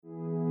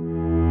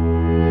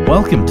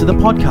Welcome to the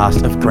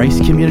podcast of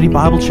Grace Community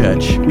Bible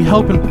Church. We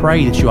hope and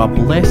pray that you are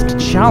blessed,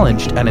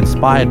 challenged, and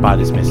inspired by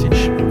this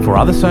message. For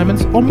other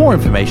sermons or more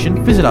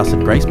information, visit us at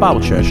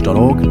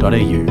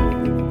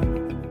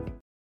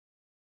gracebiblechurch.org.au.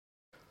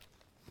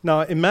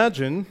 Now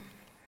imagine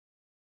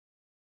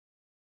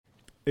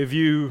if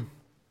you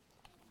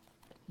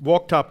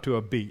walked up to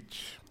a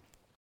beach.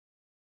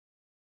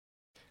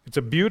 It's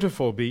a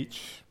beautiful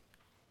beach,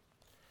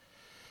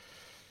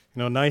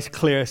 nice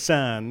clear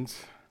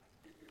sands.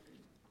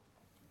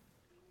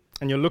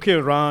 And you're looking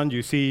around,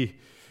 you see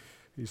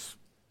this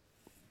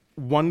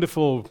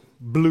wonderful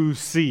blue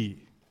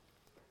sea.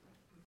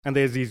 And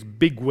there's these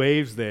big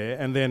waves there.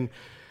 And then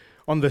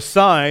on the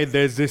side,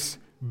 there's this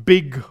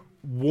big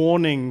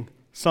warning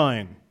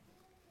sign.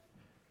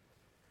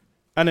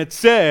 And it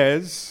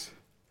says,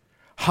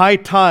 high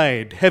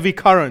tide, heavy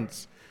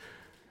currents,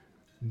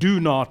 do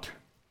not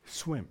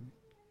swim.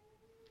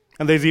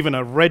 And there's even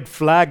a red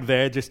flag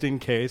there just in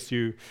case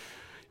you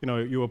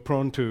are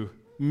prone to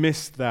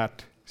miss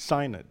that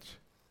signage.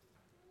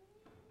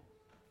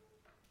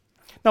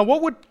 Now,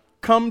 what would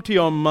come to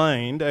your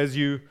mind as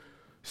you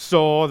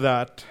saw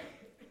that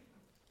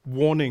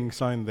warning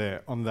sign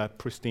there on that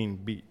pristine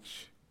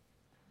beach?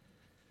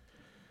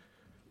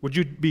 Would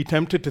you be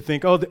tempted to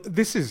think,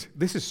 this is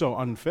so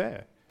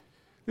unfair.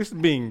 This is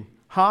being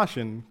harsh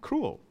and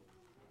cruel.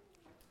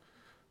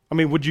 I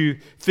mean, would you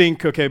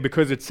think,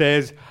 because it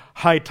says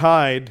high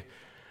tide,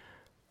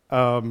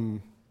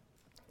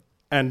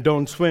 and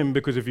don't swim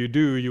because if you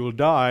do, you will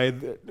die,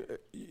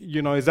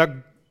 is that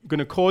going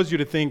to cause you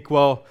to think,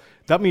 well,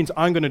 that means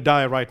I'm going to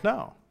die right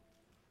now?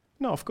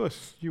 No, of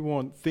course, you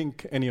won't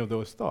think any of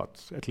those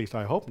thoughts. At least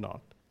I hope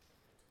not.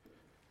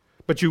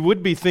 But you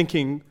would be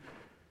thinking,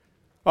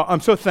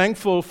 I'm so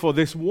thankful for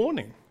this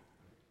warning.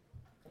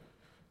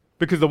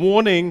 Because the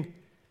warning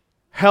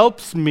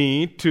helps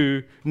me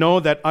to know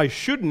that I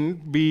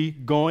shouldn't be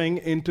going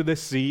into the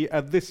sea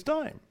at this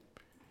time.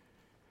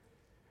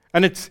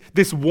 And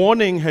this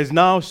warning has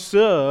now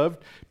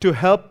served to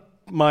help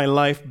my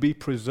life be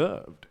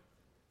preserved.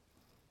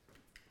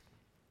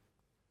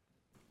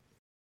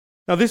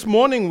 Now this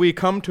morning we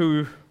come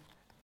to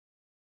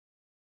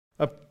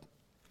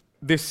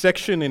this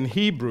section in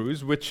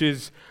Hebrews, which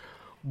is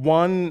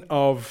one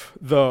of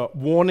the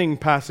warning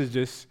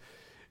passages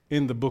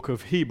in the book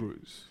of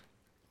Hebrews.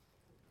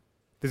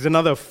 There's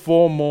another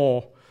 4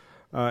 more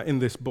in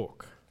this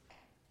book.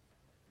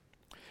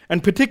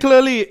 And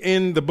particularly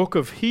in the book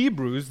of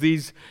Hebrews,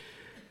 these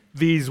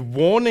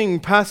warning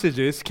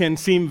passages can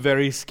seem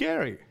very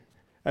scary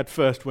at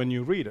first when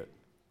you read it.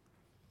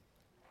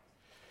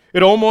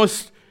 It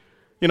almost,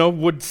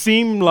 would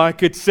seem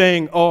like it's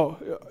saying,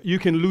 you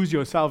can lose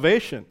your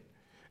salvation,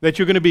 that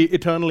you're going to be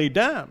eternally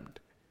damned,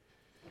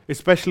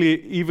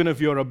 especially even if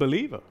you're a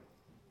believer.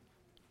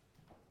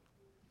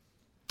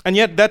 And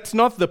yet that's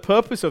not the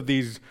purpose of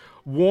these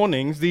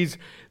warnings. These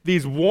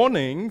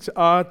warnings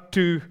are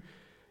to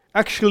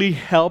actually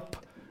help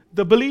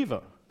the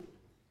believer.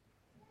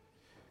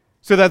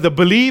 So that the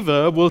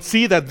believer will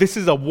see that this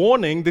is a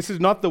warning, this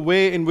is not the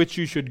way in which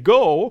you should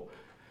go.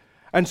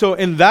 And so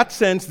in that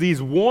sense,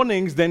 these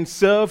warnings then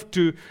serve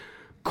to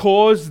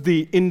cause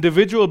the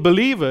individual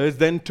believers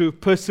then to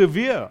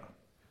persevere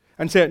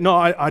and say, no,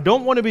 I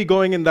don't want to be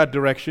going in that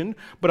direction,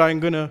 but I'm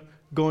going to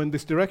go in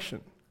this direction.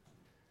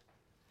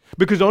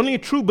 Because only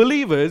true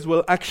believers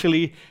will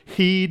actually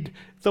heed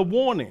the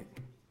warning.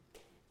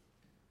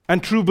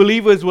 And true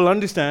believers will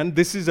understand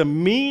this is a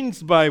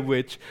means by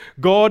which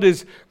God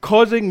is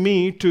causing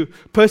me to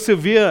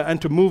persevere and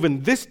to move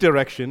in this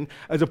direction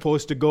as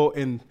opposed to go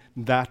in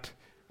that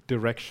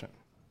direction.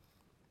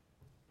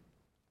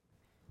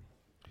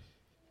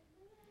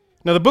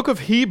 Now, the book of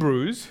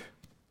Hebrews,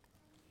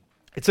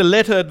 it's a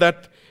letter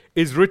that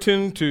is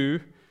written to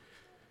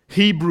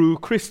Hebrew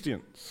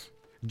Christians,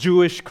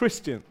 Jewish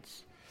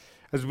Christians,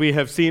 as we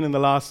have seen in the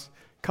last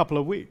couple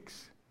of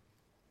weeks.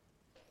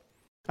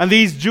 And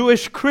these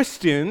Jewish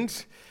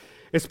Christians,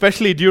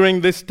 especially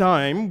during this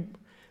time,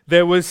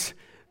 there was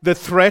the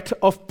threat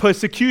of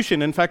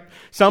persecution. In fact,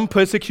 some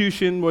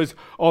persecution was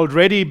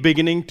already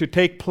beginning to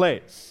take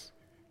place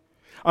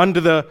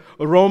under the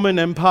Roman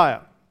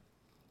Empire.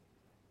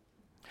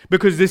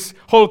 Because this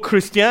whole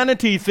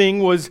Christianity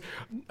thing was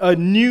a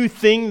new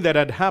thing that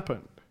had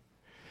happened.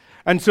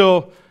 And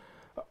so,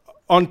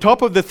 on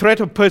top of the threat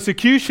of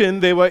persecution,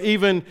 they were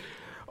even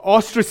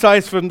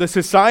ostracized from the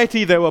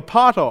society they were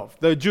part of,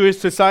 the Jewish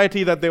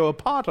society that they were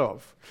part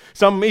of.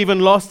 Some even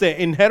lost their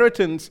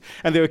inheritance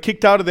and they were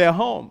kicked out of their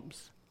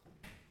homes.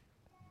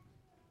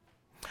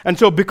 And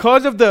so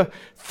because of the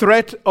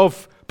threat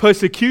of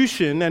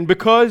persecution and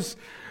because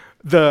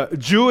the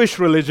Jewish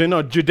religion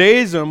or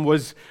Judaism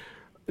was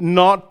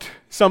not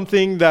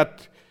something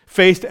that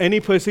faced any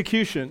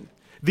persecution,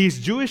 these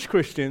Jewish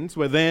Christians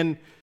were then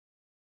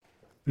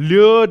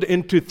lured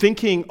into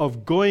thinking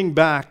of going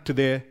back to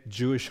their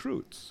Jewish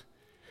roots,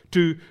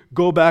 to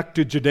go back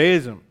to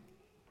Judaism.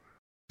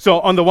 So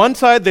on the one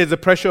side, there's the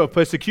pressure of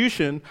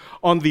persecution.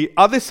 On the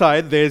other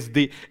side, there's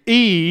the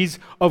ease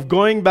of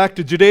going back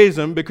to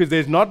Judaism because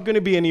there's not going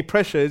to be any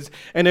pressures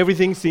and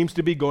everything seems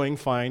to be going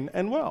fine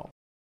and well.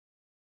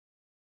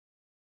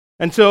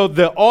 And so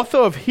the author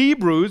of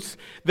Hebrews,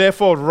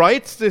 therefore,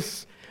 writes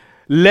this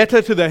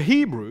letter to the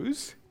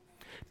Hebrews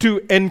to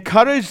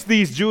encourage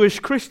these Jewish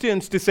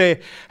Christians to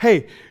say,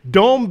 hey,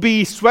 don't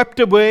be swept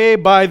away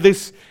by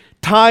this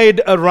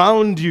tide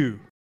around you,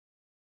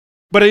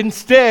 but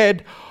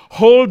instead,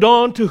 hold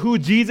on to who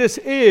Jesus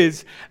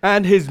is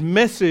and his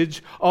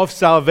message of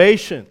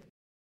salvation.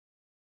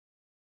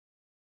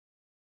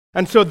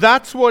 And so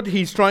that's what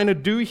he's trying to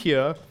do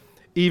here,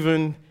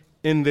 even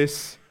in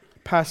this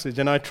passage.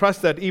 And I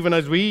trust that even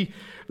as we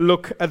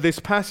look at this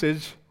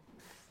passage,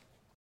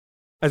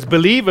 as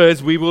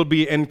believers, we will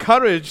be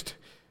encouraged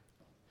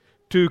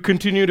to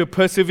continue to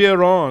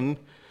persevere on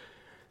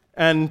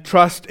and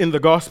trust in the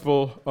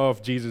gospel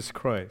of Jesus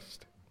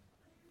Christ.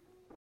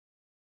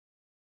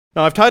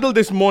 Now, I've titled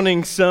this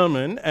morning's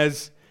sermon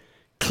as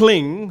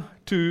Cling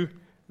to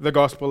the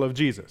Gospel of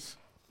Jesus.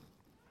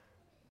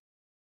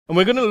 And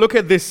we're going to look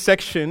at this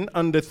section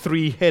under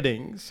 3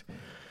 headings.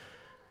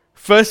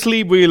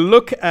 Firstly, we'll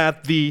look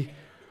at the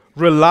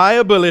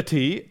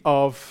reliability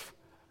of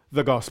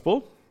the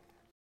gospel.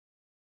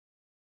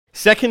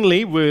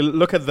 Secondly, we'll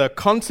look at the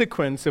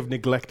consequence of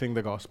neglecting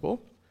the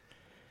gospel.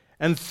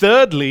 And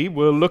thirdly,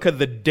 we'll look at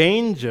the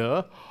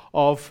danger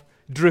of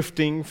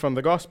drifting from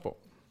the gospel.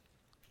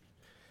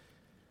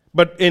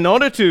 But in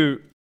order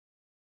to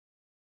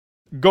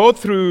go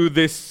through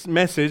this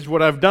message,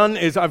 what I've done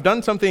is I've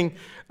done something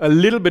a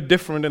little bit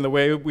different in the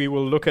way we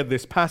will look at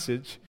this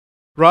passage.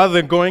 Rather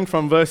than going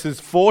from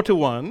verses 4 to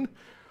 1,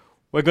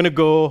 we're going to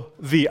go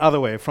the other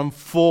way, from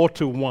 4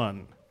 to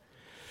 1.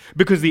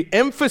 Because the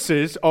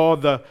emphasis or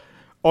the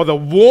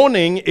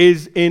warning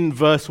is in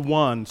verse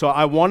 1. So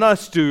I want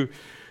us to,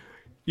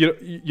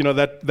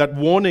 that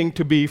warning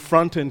to be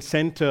front and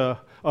center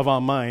of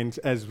our minds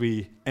as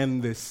we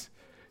end this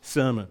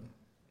sermon.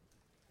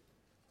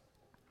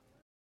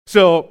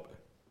 So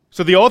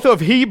the author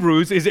of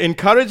Hebrews is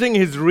encouraging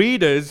his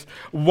readers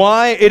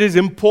why it is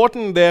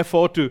important,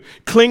 therefore, to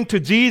cling to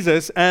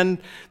Jesus and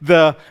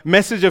the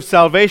message of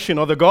salvation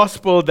or the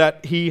gospel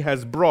that he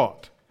has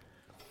brought.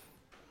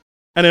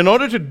 And in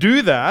order to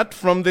do that,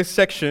 from this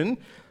section,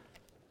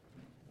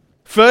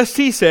 first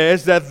he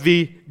says that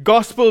the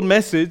gospel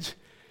message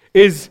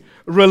is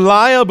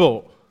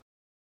reliable.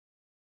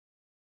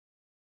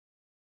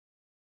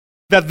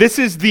 That this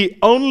is the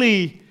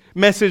only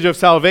message of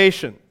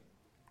salvation.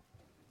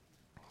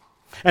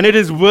 And it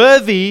is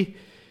worthy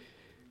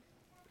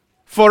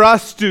for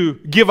us to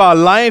give our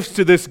lives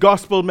to this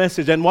gospel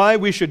message and why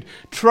we should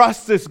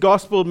trust this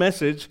gospel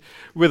message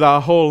with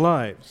our whole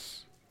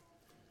lives.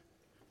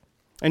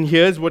 And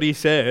here's what he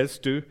says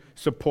to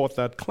support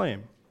that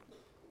claim.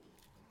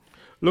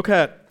 Look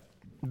at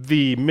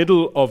the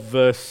middle of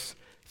verse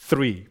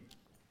 3.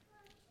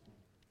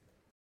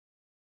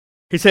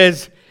 He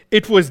says,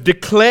 "It was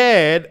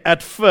declared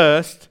at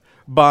first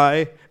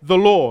by the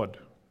Lord."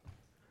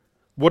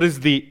 What is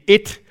the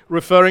 "it"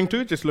 referring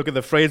to? Just look at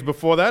the phrase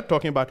before that,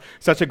 talking about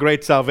such a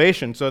great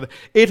salvation. So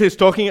it is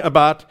talking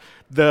about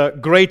the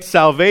great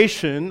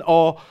salvation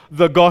or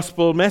the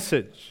gospel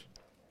message.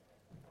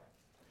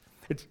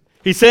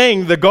 He's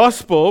saying the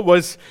gospel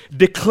was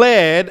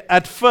declared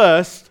at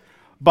first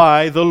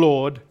by the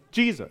Lord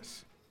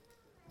Jesus.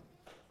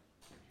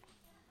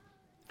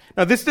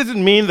 Now, this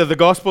doesn't mean that the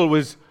gospel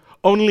was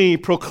only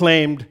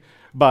proclaimed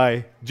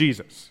by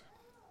Jesus.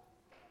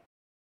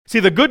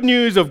 See, the good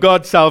news of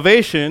God's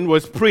salvation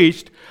was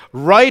preached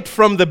right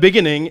from the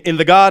beginning in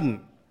the garden,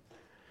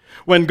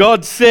 when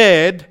God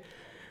said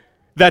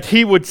that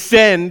he would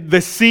send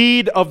the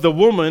seed of the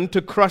woman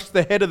to crush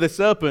the head of the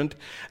serpent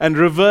and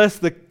reverse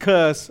the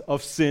curse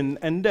of sin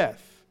and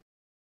death.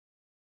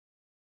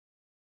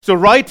 So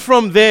right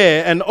from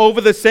there and over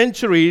the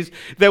centuries,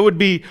 there would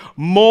be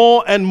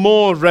more and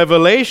more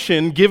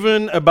revelation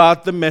given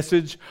about the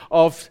message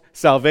of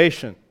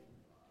salvation.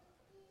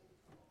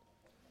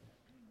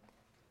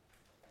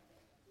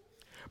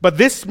 But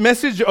this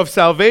message of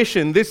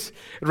salvation, this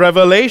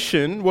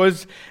revelation,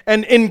 was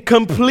an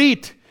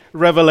incomplete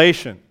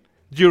revelation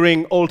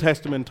during Old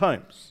Testament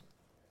times.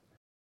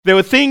 There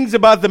were things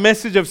about the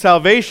message of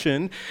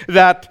salvation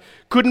that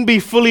couldn't be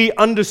fully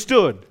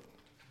understood.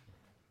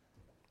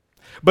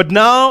 But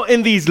now,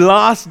 in these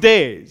last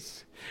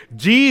days,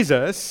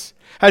 Jesus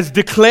has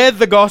declared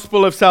the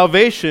gospel of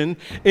salvation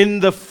in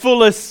the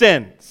fullest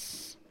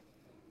sense.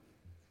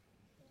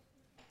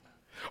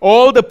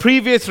 All the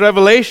previous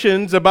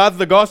revelations about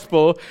the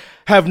gospel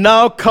have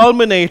now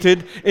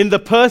culminated in the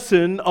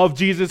person of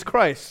Jesus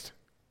Christ.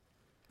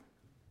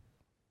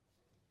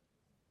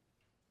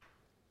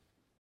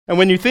 And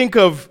when you think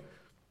of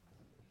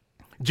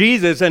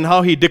Jesus and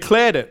how he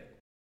declared it,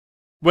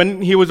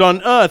 when he was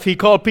on earth, he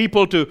called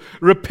people to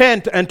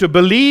repent and to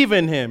believe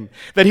in him,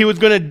 that he was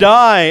going to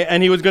die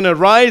and he was going to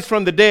rise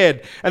from the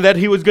dead, and that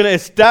he was going to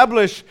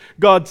establish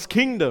God's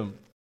kingdom.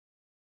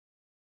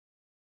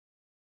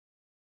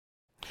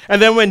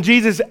 And then when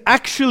Jesus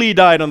actually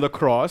died on the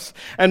cross,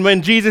 and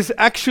when Jesus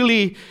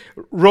actually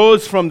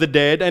rose from the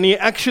dead, and he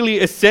actually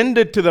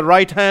ascended to the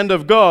right hand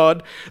of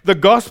God, the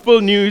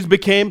gospel news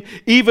became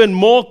even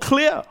more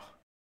clear.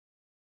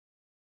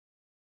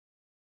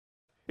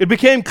 It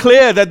became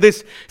clear that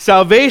this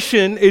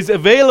salvation is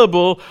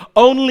available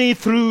only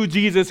through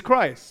Jesus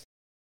Christ.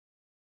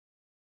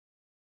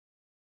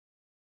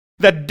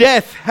 That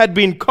death had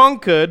been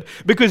conquered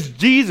because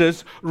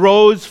Jesus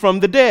rose from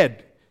the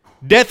dead.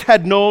 Death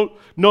had no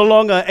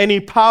longer any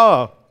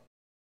power.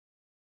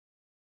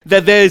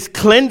 That there is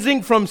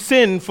cleansing from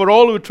sin for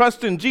all who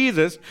trust in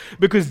Jesus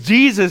because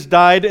Jesus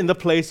died in the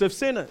place of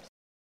sinners.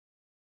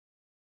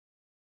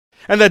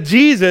 And that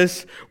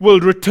Jesus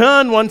will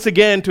return once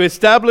again to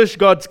establish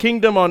God's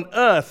kingdom on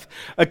earth,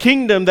 a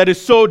kingdom that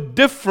is so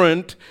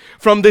different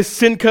from this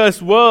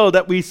sin-cursed world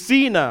that we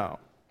see now.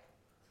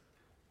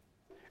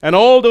 And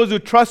all those who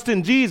trust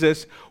in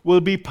Jesus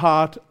will be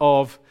part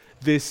of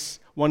this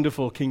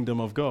wonderful kingdom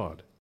of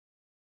God.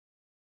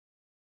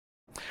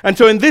 And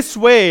so in this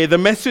way, the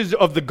message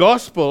of the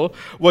gospel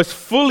was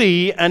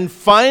fully and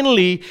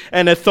finally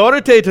and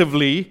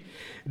authoritatively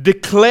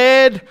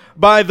declared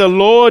by the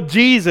Lord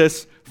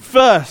Jesus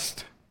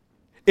first,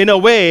 in a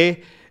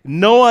way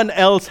no one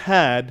else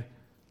had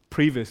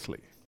previously.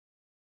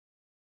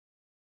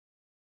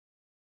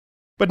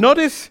 But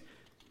notice,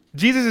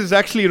 Jesus is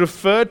actually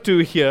referred to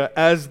here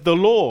as the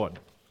Lord.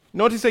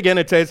 Notice again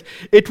it says,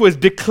 it was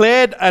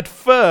declared at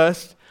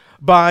first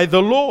by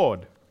the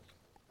Lord.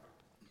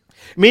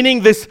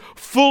 Meaning this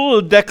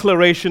full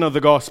declaration of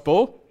the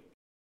gospel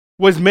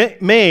was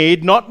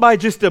made not by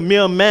just a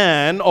mere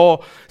man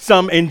or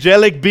some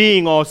angelic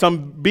being or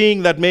some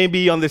being that may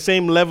be on the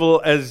same level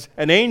as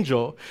an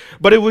angel,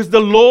 but it was the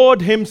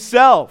Lord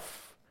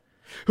himself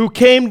who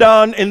came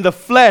down in the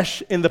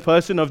flesh in the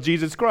person of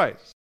Jesus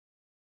Christ.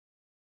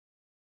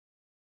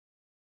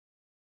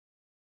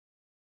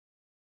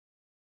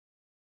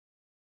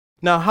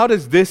 Now, how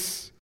does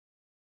this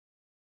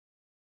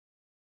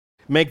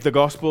make the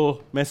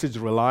gospel message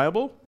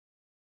reliable?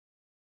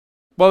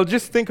 Well,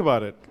 just think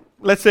about it.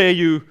 Let's say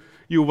you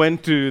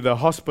went to the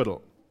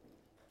hospital.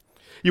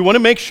 You want to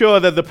make sure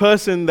that the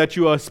person that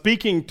you are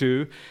speaking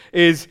to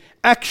is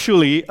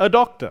actually a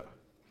doctor.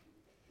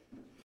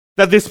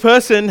 That this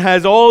person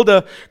has all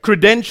the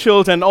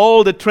credentials and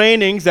all the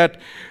trainings that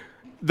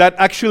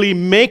actually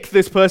make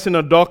this person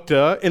a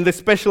doctor in the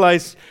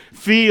specialized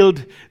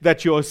field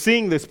that you're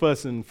seeing this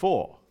person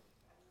for.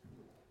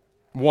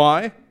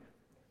 Why?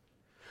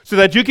 So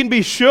that you can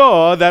be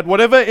sure that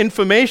whatever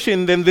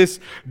information then this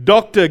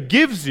doctor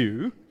gives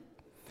you,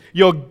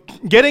 you're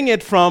getting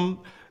it from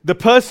the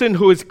person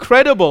who is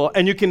credible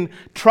and you can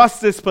trust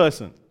this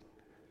person.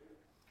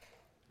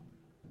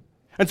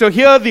 And so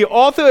here the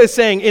author is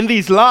saying, in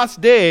these last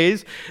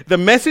days, the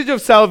message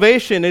of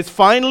salvation is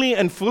finally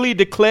and fully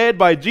declared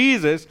by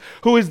Jesus,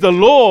 who is the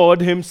Lord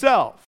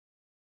himself.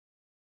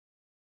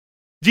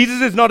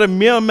 Jesus is not a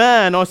mere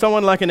man or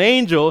someone like an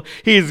angel.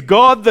 He is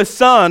God the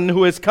Son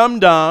who has come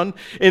down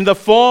in the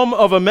form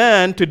of a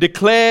man to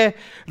declare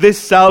this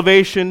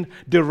salvation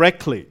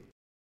directly.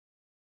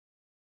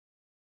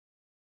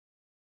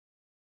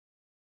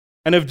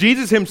 And if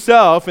Jesus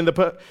himself,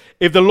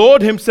 if the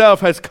Lord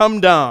himself has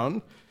come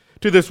down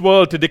to this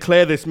world to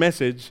declare this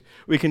message,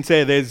 we can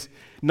say there's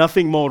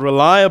nothing more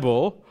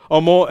reliable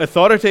or more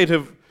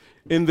authoritative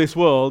in this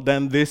world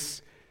than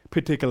this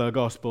particular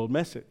gospel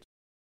message.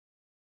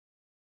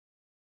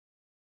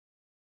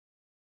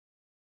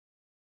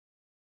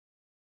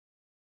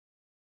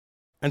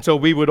 And so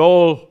we would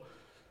all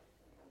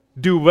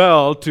do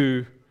well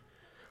to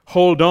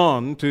hold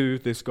on to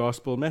this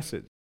gospel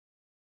message.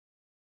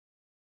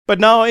 But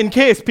now, in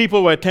case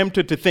people were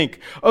tempted to think,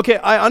 okay,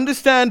 I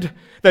understand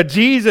that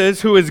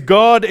Jesus, who is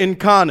God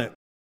incarnate,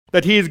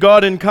 that he is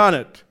God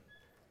incarnate,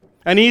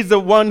 and he's the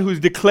one who's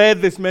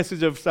declared this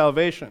message of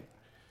salvation.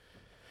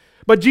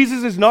 But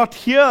Jesus is not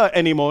here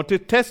anymore to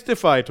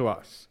testify to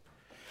us,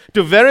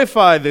 to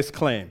verify this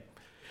claim.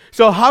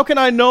 So how can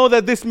I know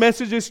that this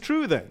message is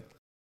true then?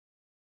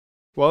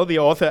 Well, the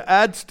author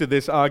adds to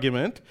this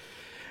argument,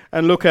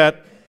 and look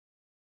at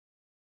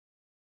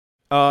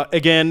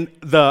again,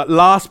 the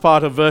last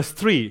part of verse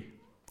 3.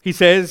 He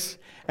says,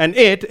 and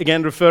it,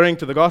 again referring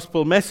to the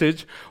gospel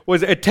message,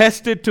 was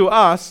attested to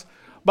us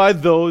by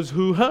those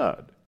who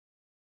heard.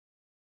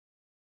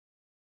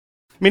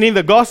 Meaning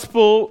the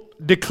gospel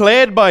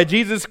declared by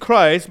Jesus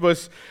Christ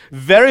was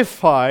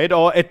verified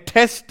or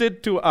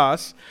attested to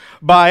us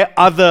by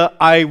other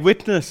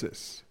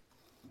eyewitnesses.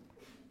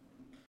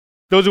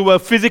 Those who were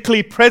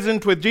physically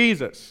present with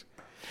Jesus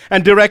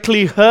and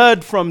directly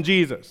heard from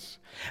Jesus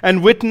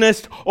and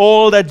witnessed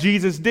all that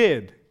Jesus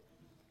did.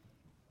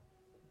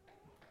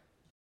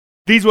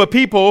 These were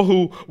people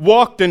who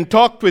walked and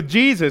talked with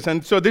Jesus,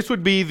 and so this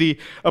would be the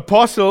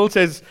apostles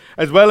as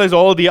well as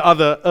all the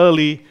other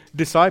early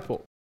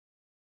disciples.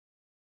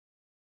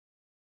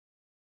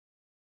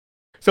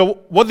 So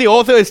what the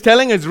author is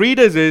telling his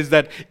readers is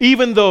that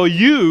even though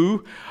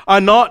you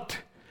are not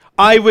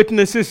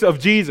eyewitnesses of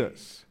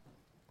Jesus,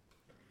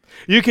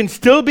 You can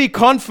still be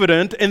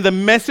confident in the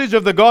message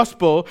of the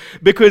gospel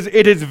because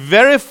it is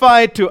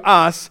verified to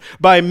us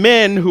by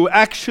men who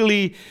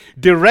actually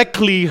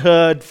directly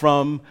heard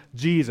from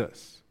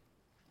Jesus.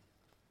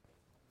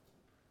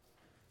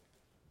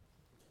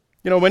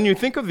 You know, when you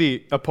think of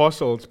the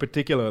apostles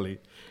particularly,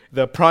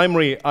 the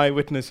primary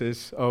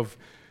eyewitnesses of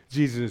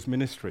Jesus'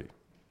 ministry,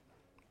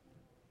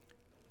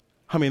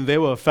 I mean, they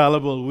were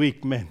fallible,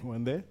 weak men,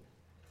 weren't they?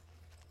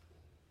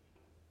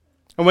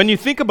 And when you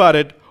think about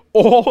it,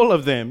 all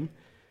of them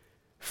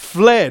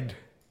fled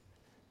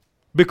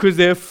because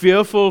they're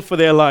fearful for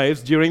their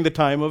lives during the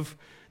time of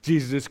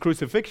Jesus'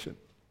 crucifixion.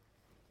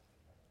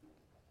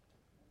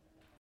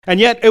 And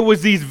yet it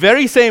was these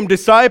very same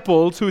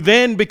disciples who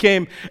then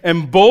became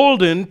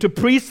emboldened to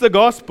preach the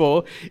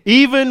gospel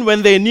even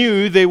when they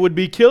knew they would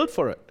be killed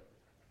for it.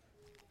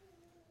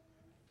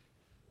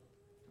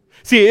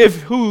 See,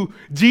 if who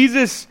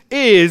Jesus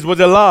is was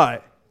a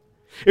lie,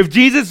 if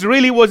Jesus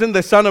really wasn't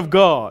the Son of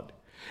God,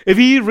 if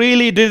he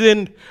really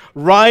didn't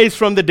rise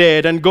from the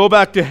dead and go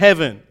back to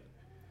heaven,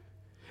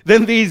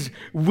 then these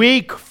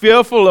weak,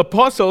 fearful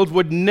apostles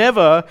would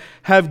never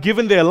have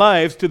given their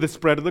lives to the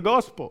spread of the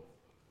gospel.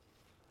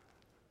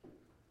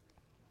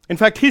 In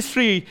fact,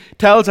 history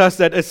tells us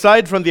that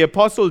aside from the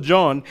apostle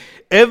John,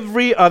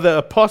 every other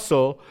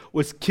apostle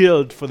was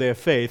killed for their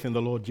faith in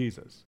the Lord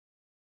Jesus.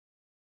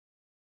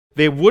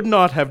 They would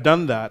not have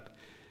done that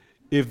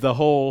if the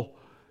whole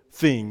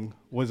thing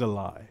was a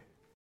lie.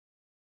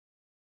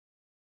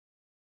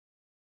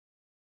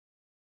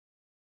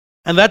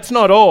 And that's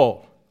not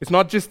all. It's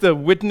not just the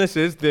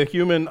witnesses, the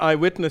human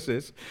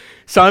eyewitnesses.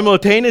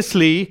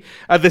 Simultaneously,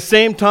 at the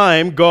same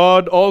time,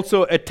 God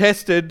also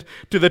attested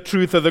to the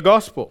truth of the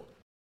gospel.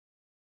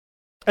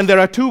 And there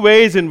are two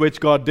ways in which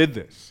God did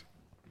this.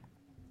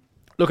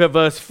 Look at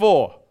verse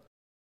 4.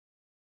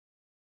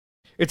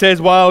 It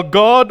says, while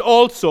God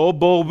also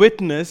bore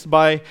witness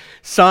by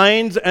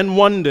signs and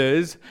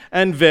wonders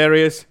and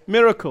various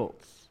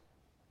miracles.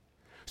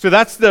 So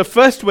that's the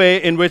first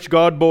way in which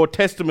God bore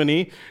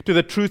testimony to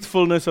the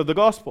truthfulness of the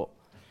gospel,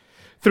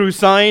 through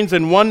signs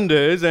and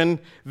wonders and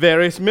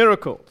various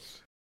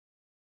miracles.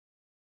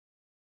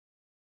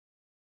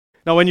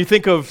 Now, when you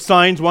think of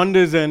signs,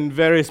 wonders, and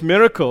various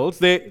miracles,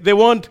 they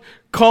weren't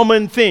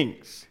common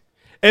things,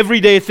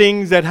 everyday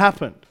things that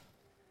happened.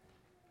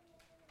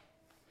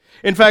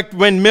 In fact,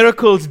 when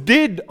miracles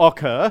did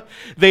occur,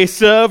 they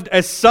served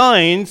as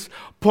signs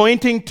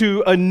pointing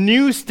to a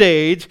new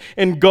stage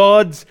in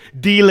God's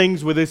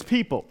dealings with his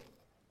people.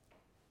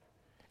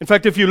 In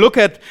fact, if you look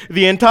at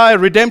the entire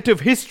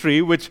redemptive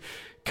history, which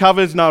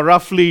covers now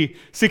roughly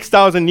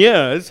 6,000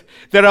 years,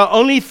 there are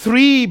only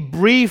 3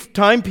 brief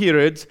time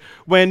periods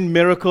when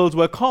miracles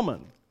were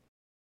common.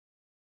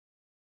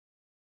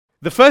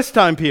 The first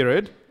time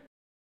period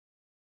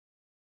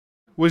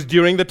was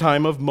during the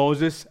time of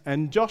Moses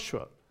and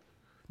Joshua.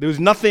 There was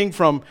nothing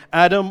from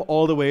Adam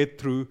all the way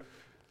through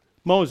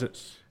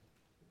Moses.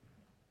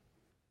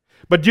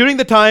 But during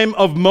the time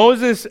of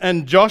Moses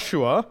and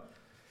Joshua,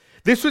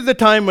 this was the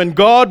time when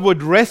God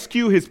would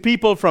rescue his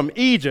people from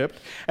Egypt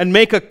and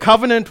make a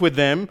covenant with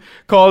them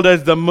called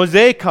as the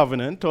Mosaic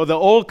covenant or the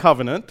Old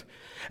Covenant.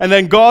 And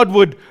then God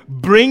would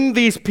bring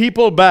these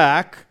people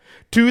back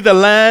to the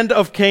land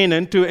of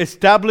Canaan to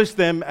establish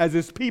them as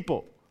his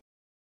people.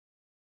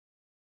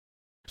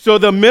 So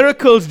the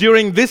miracles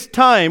during this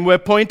time were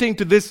pointing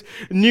to this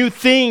new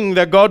thing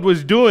that God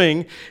was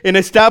doing in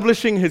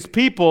establishing his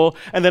people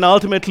and then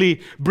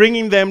ultimately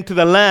bringing them to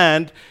the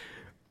land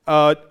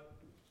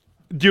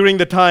during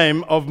the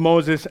time of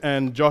Moses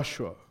and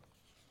Joshua.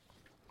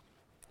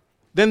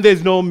 Then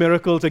there's no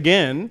miracles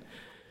again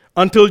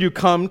until you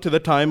come to the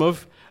time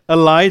of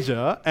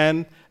Elijah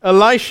and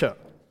Elisha.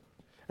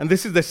 And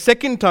this is the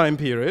second time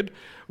period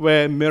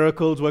where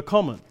miracles were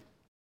common.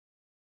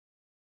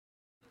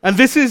 And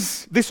this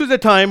was a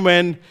time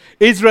when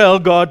Israel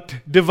got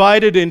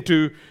divided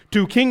into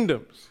 2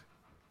 kingdoms.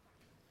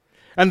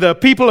 And the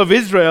people of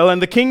Israel and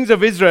the kings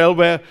of Israel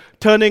were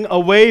turning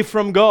away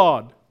from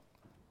God.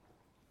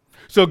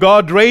 So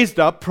God raised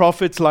up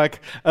prophets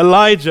like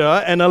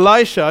Elijah and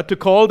Elisha to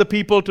call the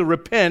people to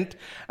repent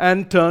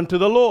and turn to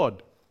the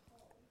Lord.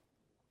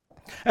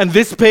 And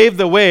this paved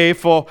the way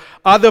for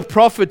other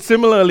prophets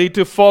similarly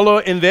to follow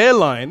in their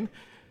line.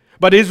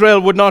 But Israel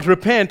would not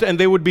repent, and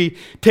they would be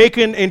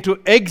taken into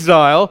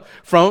exile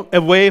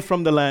away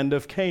from the land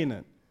of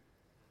Canaan.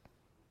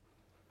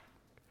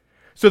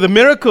 So the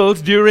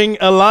miracles during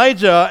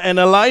Elijah and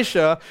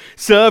Elisha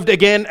served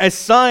again as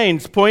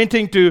signs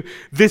pointing to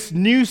this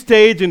new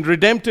stage in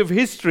redemptive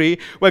history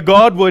where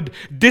God would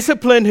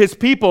discipline his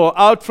people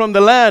out from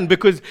the land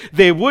because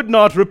they would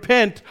not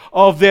repent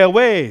of their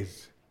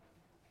ways.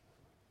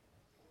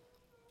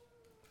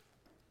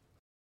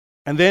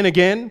 And then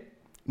again,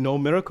 no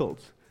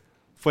miracles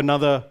for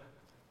another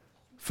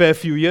fair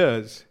few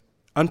years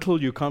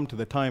until you come to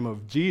the time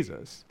of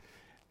Jesus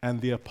and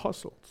the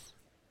apostles.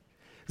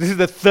 This is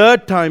the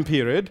third time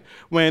period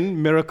when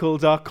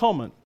miracles are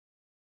common.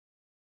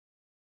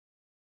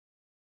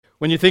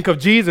 When you think of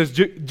Jesus,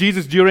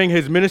 Jesus during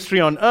his ministry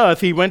on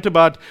earth, he went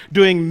about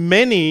doing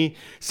many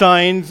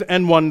signs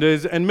and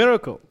wonders and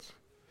miracles.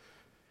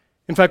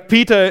 In fact,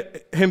 Peter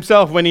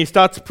himself, when he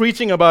starts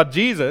preaching about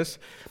Jesus,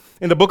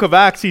 in the book of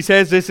Acts, he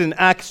says this in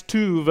Acts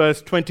 2,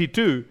 verse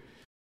 22.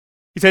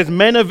 He says,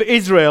 "Men of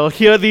Israel,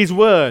 hear these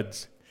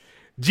words.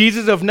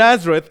 Jesus of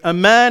Nazareth, a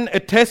man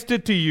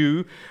attested to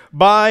you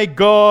by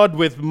God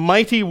with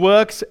mighty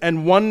works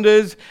and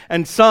wonders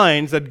and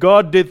signs that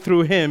God did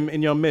through him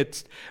in your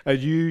midst,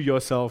 as you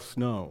yourselves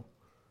know."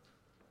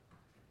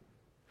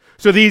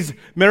 So these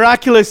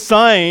miraculous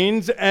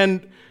signs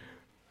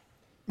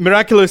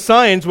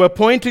were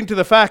pointing to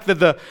the fact that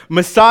the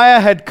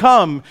Messiah had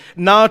come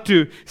now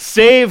to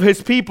save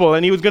his people,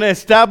 and he was going to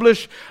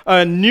establish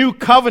a new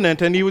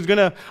covenant, and he was going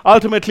to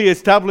ultimately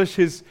establish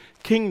his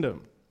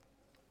kingdom.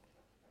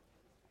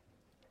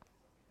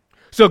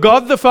 So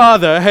God the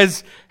Father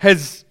has,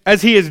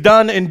 as he has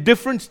done in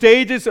different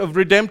stages of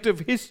redemptive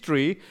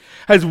history,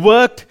 has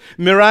worked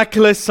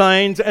miraculous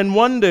signs and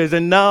wonders.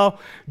 And now,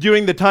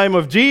 during the time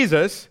of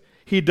Jesus,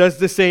 he does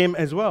the same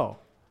as well.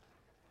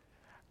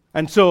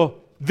 And so,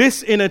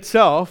 this in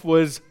itself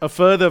was a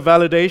further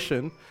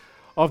validation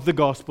of the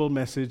gospel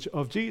message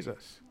of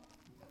Jesus.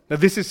 Now,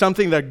 this is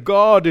something that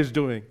God is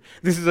doing.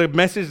 This is a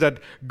message that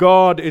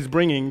God is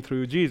bringing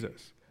through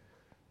Jesus.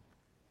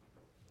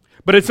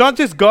 But it's not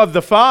just God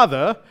the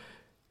Father.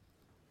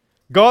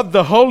 God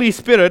the Holy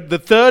Spirit, the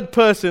third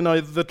person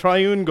of the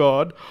triune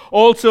God,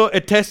 also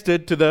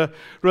attested to the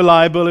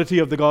reliability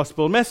of the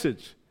gospel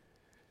message.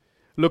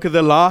 Look at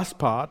the last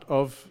part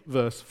of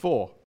verse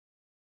 4.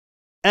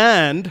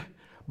 "And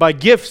by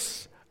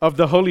gifts of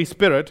the Holy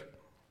Spirit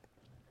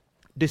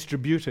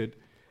distributed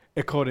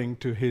according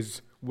to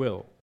his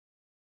will."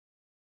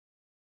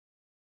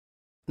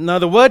 Now,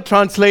 the word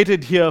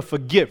translated here for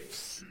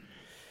gifts,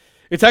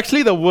 it's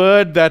actually the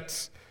word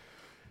that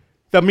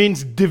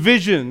means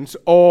divisions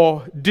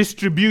or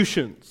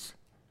distributions.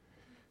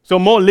 So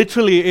more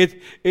literally,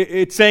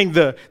 it's saying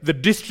the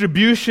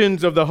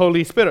distributions of the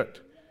Holy Spirit.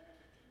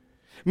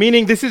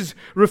 Meaning this is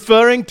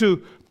referring to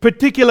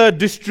particular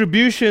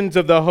distributions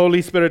of the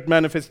Holy Spirit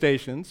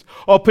manifestations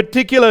or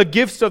particular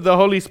gifts of the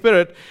Holy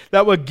Spirit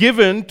that were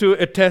given to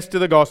attest to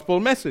the gospel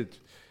message.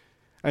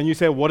 And you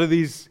say, what are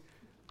these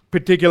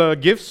particular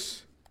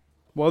gifts?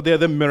 Well, they're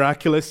the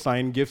miraculous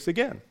sign gifts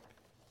again.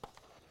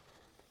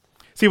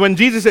 See, when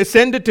Jesus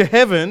ascended to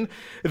heaven,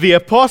 the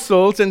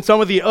apostles and some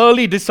of the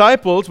early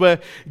disciples were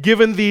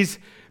given these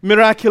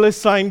miraculous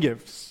sign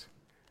gifts.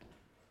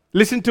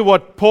 Listen to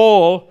what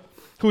Paul,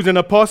 who's an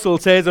apostle,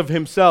 says of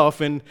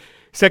himself in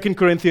 2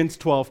 Corinthians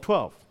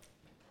 12:12.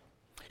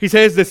 He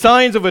says, "The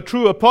signs of a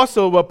true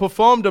apostle were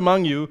performed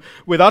among you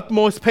with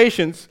utmost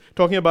patience,"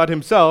 talking about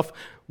himself,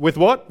 with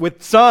what?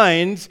 With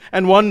signs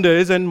and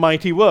wonders and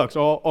mighty works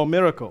or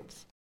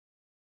miracles.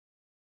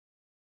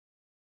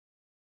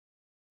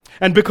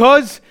 And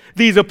because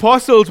these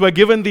apostles were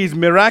given these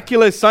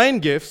miraculous sign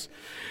gifts,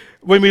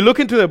 when we look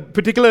into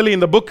particularly in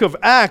the book of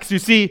Acts, you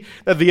see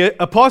that the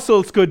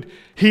apostles could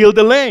heal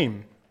the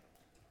lame.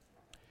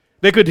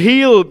 They could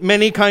heal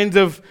many kinds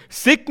of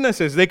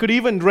sicknesses. They could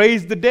even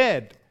raise the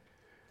dead.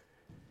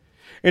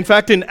 In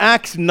fact, in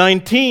Acts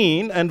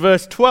 19 and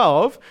verse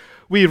 12,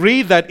 we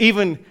read that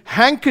even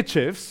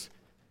handkerchiefs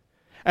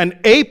and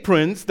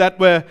aprons that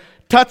were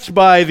touched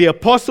by the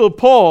apostle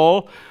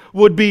Paul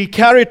would be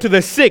carried to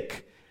the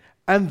sick,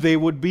 and they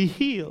would be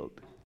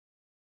healed.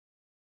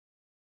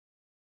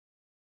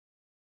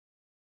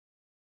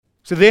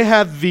 So they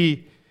had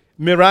the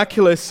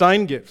miraculous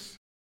sign gifts.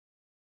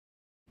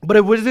 But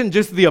it wasn't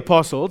just the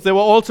apostles. There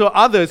were also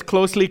others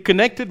closely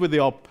connected with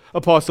the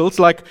apostles,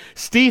 like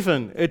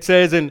Stephen. It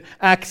says in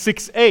Acts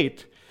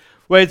 6:8,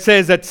 where it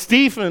says that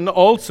Stephen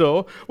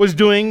also was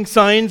doing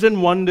signs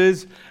and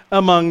wonders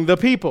among the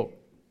people.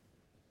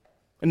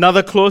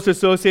 Another close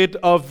associate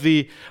of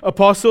the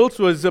apostles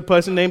was a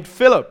person named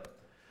Philip.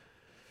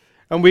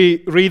 And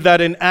we read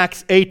that in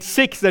Acts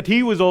 8:6 that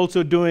he was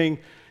also doing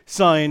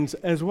signs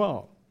as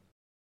well.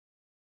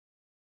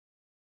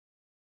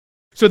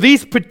 So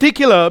these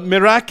particular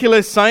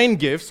miraculous sign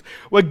gifts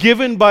were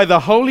given by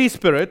the Holy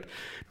Spirit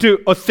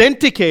to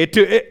authenticate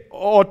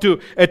or to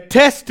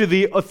attest to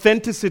the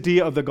authenticity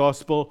of the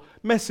gospel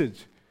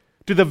message,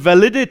 to the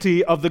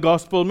validity of the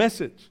gospel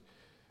message.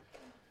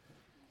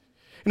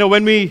 You know,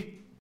 when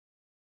we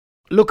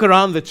look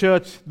around the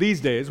church these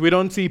days, we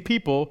don't see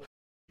people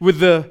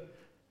with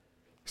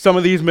some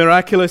of these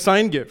miraculous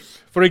sign gifts.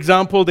 For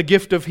example, the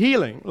gift of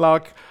healing,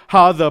 like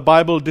how the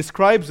Bible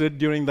describes it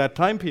during that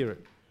time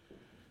period.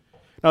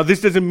 Now,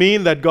 this doesn't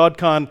mean that God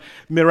can't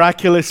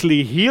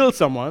miraculously heal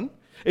someone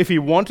if he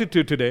wanted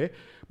to today,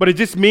 but it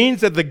just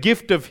means that the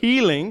gift of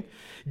healing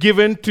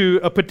given to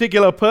a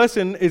particular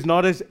person is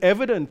not as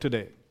evident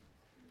today,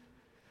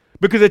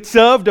 because it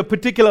served a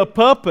particular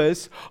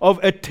purpose of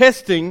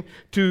attesting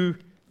to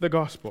the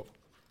gospel.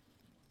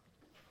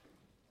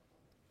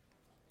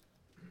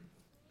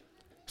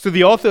 So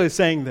the author is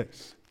saying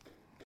this: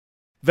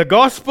 the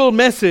gospel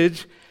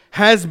message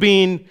has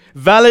been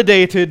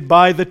validated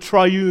by the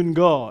triune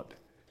God.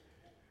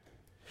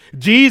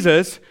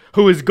 Jesus,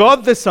 who is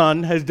God the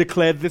Son, has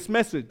declared this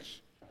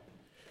message.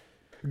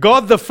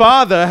 God the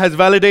Father has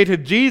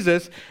validated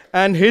Jesus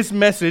and his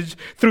message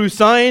through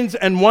signs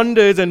and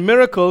wonders and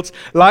miracles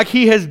like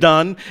he has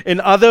done in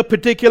other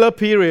particular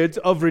periods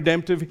of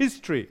redemptive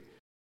history.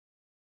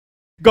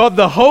 God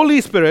the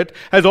Holy Spirit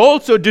has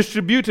also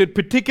distributed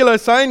particular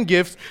sign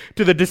gifts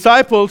to the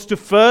disciples to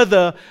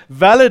further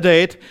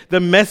validate the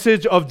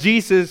message of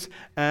Jesus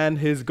and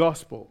his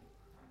gospel.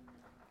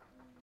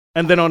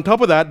 And then on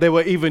top of that, there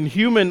were even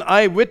human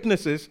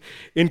eyewitnesses,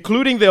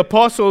 including the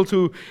apostles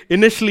who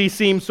initially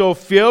seemed so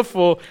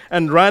fearful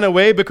and ran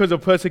away because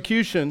of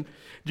persecution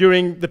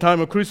during the time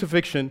of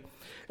crucifixion,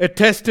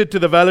 attested to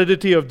the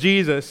validity of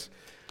Jesus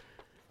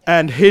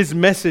and his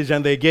message,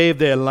 and they gave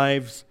their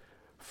lives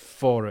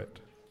for it.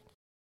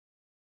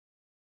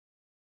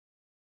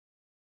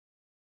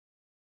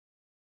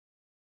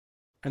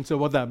 And so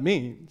what that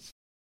means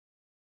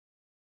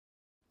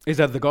is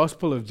that the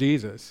gospel of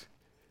Jesus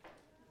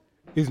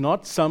is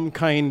not some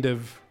kind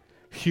of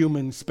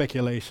human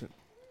speculation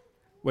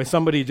where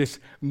somebody just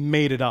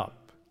made it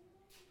up.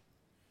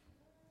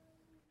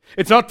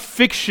 It's not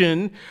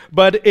fiction,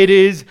 but it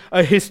is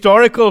a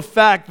historical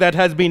fact that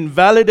has been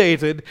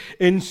validated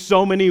in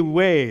so many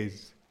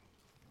ways.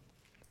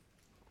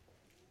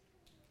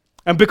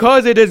 And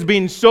because it has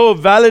been so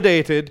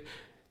validated,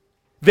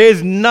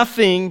 there's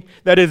nothing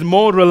that is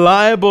more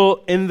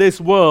reliable in this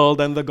world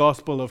than the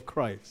gospel of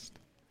Christ.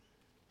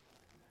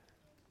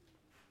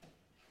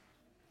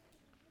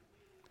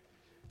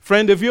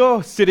 Friend, if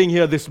you're sitting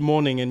here this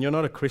morning and you're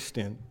not a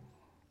Christian,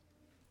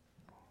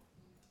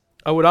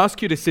 I would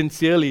ask you to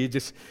sincerely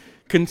just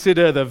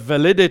consider the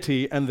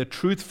validity and the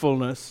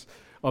truthfulness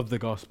of the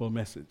gospel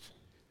message.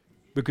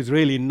 Because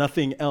really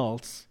nothing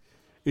else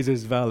is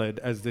as valid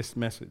as this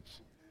message.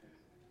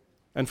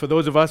 And for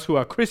those of us who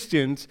are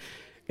Christians,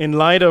 in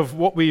light of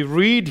what we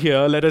read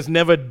here, let us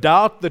never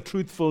doubt the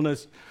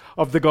truthfulness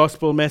of the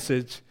gospel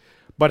message,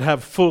 but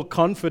have full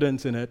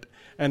confidence in it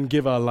and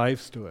give our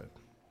lives to it.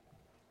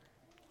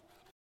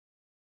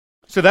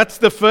 So that's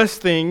the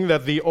first thing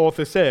that the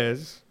author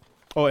says,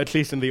 or at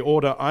least in the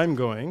order I'm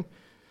going.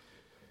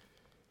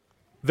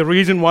 The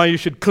reason why you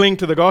should cling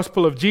to the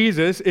gospel of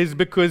Jesus is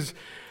because,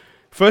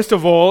 first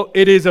of all,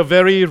 it is a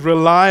very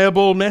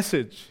reliable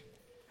message,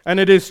 and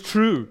it is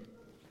true.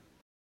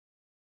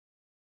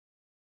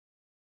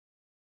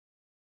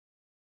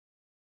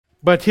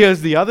 But here's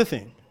the other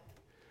thing.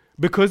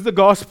 Because the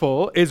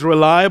gospel is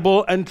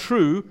reliable and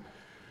true,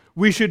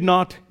 we should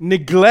not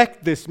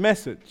neglect this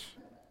message.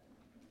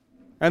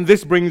 And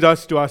this brings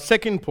us to our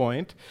second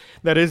point,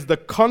 that is the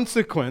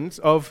consequence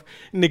of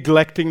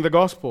neglecting the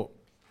gospel.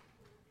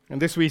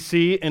 And this we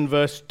see in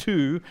verse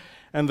 2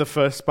 and the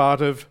first part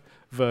of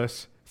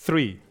verse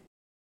 3.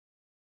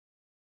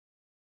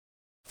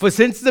 For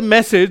since the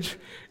message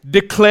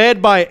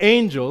declared by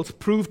angels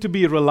proved to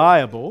be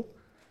reliable,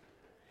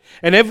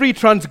 and every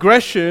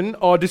transgression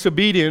or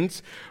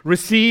disobedience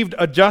received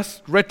a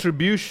just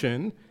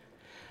retribution,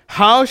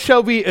 how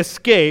shall we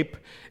escape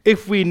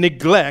if we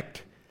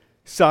neglect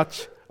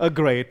such a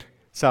great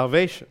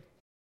salvation?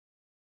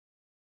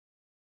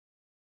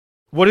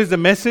 What is the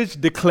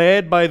message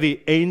declared by the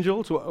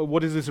angels?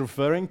 What is this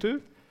referring to?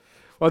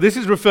 Well, this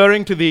is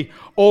referring to the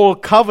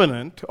Old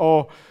Covenant,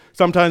 or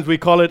sometimes we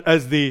call it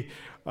as the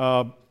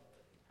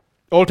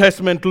Old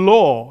Testament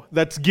law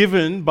that's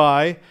given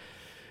by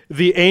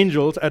the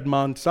angels at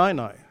Mount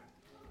Sinai.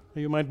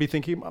 You might be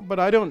thinking, but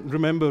I don't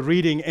remember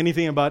reading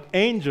anything about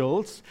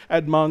angels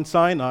at Mount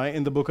Sinai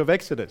in the book of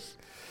Exodus.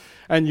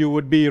 And you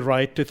would be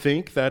right to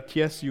think that,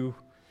 yes,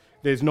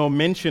 there's no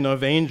mention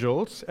of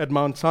angels at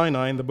Mount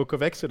Sinai in the book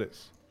of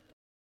Exodus.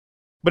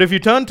 But if you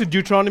turn to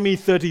Deuteronomy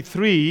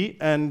 33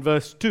 and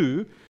verse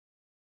 2,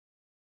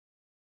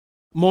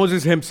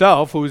 Moses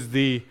himself, who is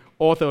the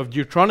author of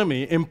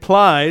Deuteronomy,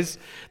 implies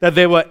that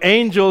there were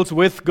angels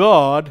with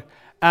God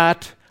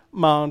at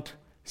Mount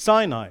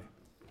Sinai.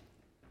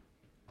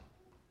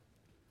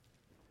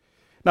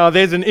 Now,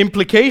 there's an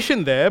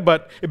implication there,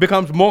 but it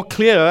becomes more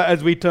clear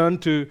as we turn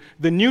to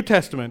the New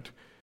Testament.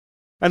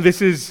 And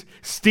this is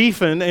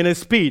Stephen in his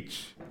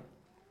speech.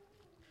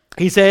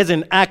 He says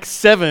in Acts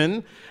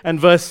 7 and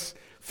verse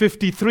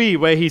 53,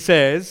 where he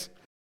says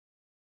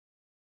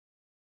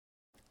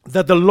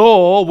that the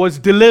law was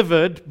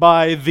delivered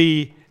by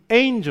the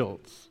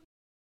angels.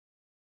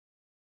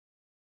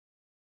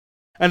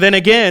 And then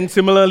again,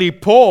 similarly,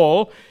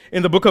 Paul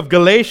in the book of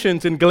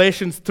Galatians, in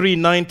Galatians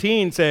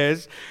 3:19,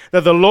 says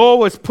that the law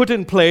was put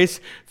in place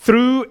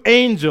through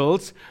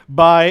angels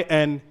by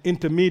an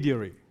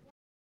intermediary.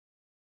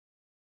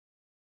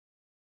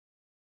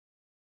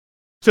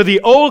 So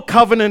the Old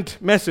Covenant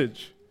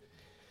message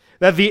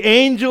that the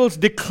angels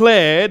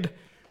declared,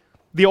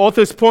 the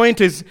author's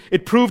point is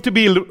it proved to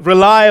be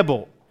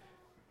reliable,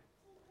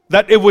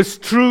 that it was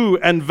true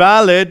and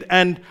valid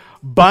and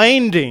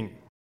binding.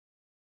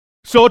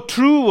 So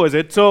true was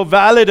it, so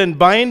valid and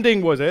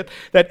binding was it,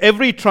 that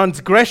every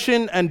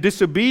transgression and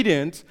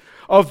disobedience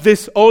of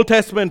this Old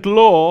Testament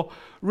law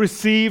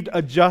received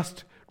a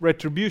just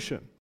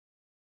retribution.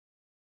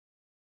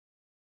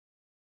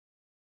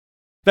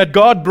 that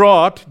God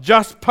brought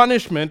just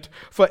punishment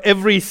for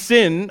every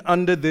sin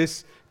under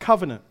this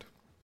covenant.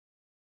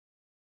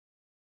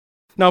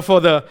 Now,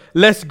 for the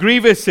less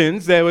grievous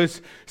sins, there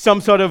was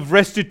some sort of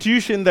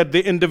restitution that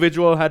the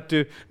individual had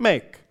to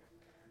make.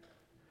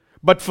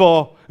 But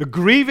for the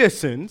grievous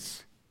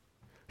sins,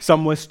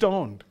 some were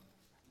stoned.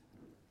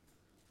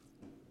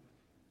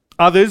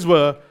 Others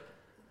were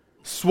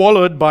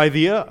swallowed by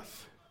the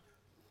earth.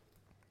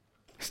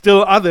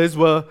 Still others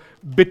were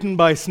bitten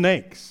by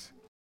snakes.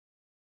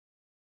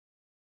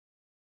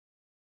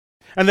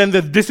 And then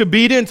the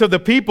disobedience of the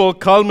people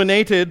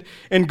culminated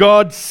in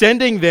God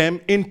sending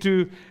them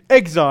into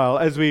exile,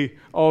 as we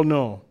all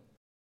know.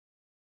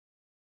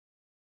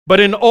 But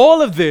in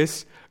all of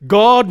this,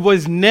 God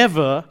was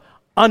never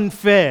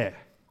unfair.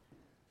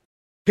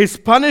 His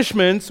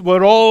punishments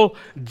were all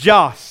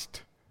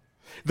just.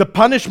 The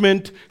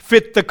punishment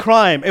fit the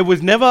crime. It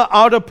was never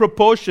out of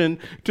proportion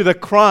to the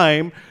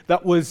crime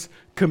that was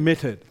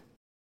committed.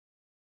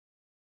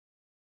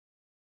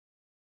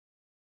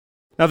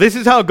 Now, this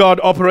is how God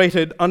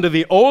operated under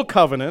the old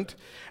covenant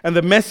and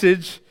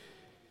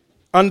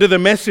under the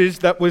message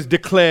that was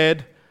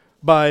declared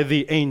by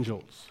the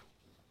angels.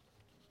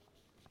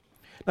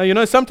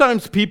 Now,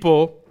 sometimes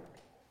people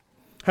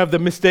have the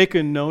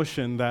mistaken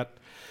notion that,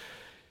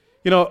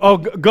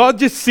 God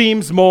just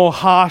seems more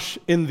harsh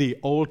in the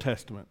Old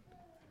Testament.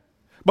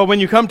 But when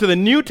you come to the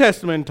New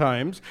Testament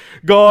times,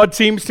 God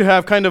seems to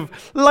have kind of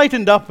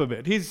lightened up a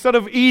bit. He's sort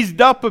of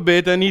eased up a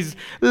bit, and he's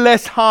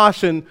less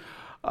harsh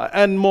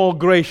and more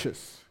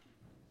gracious.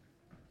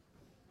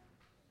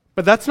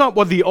 But that's not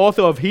what the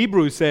author of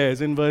Hebrews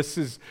says in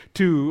verses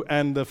 2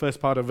 and the first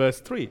part of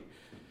verse 3.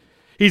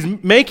 He's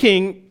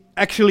making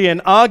actually an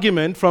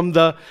argument from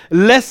the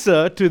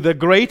lesser to the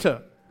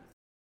greater.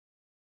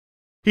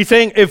 He's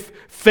saying if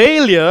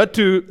failure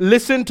to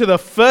listen to the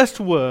first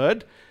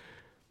word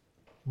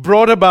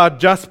brought about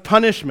just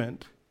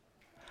punishment,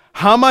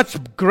 how much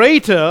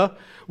greater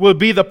will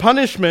be the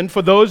punishment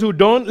for those who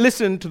don't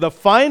listen to the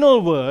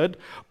final word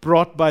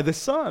brought by the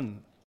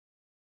Son?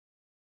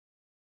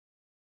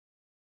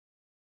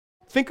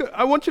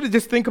 I want you to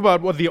just think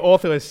about what the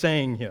author is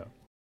saying here.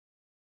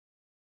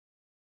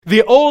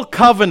 The Old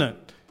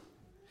Covenant,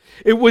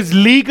 it was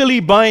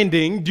legally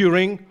binding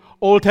during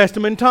Old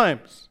Testament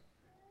times.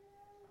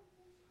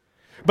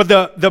 But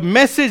the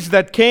message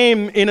that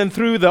came in and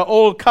through the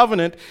Old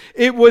Covenant,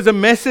 it was a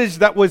message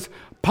that was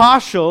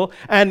partial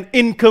and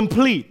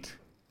incomplete.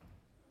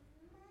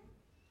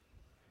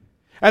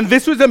 And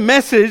this was a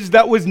message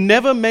that was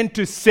never meant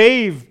to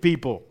save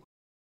people.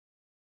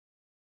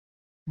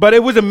 But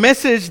it was a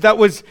message that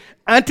was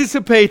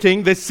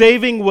anticipating the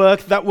saving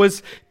work that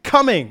was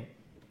coming.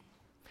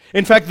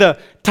 In fact, the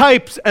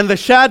types and the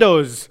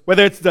shadows,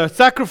 whether it's the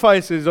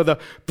sacrifices or the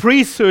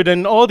priesthood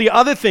and all the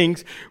other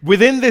things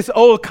within this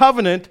old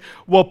covenant,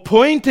 were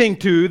pointing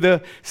to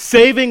the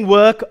saving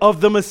work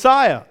of the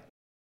Messiah.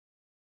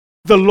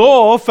 The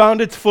law found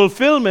its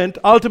fulfillment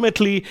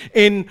ultimately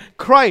in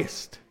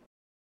Christ.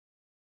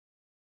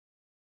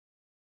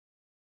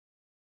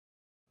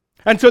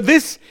 And so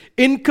this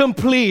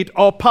incomplete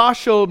or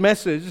partial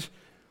message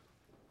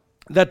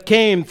that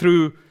came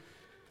through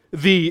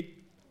the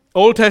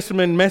Old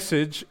Testament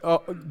message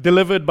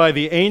delivered by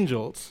the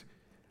angels,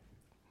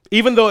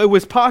 even though it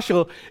was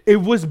partial, it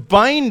was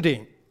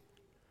binding.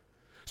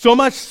 So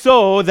much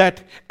so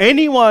that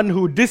anyone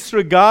who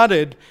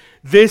disregarded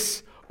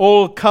this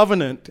old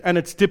covenant and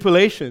its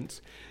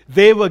stipulations,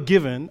 they were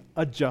given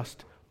a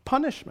just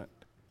punishment.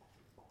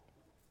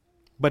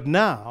 But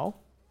now,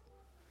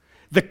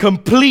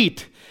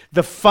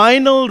 the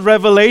final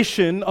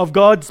revelation of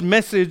God's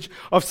message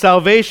of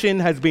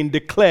salvation has been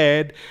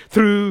declared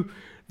through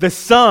the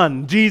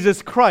Son,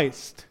 Jesus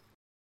Christ.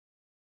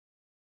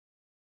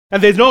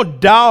 And there's no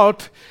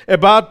doubt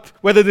about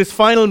whether this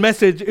final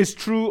message is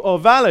true or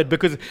valid,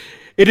 because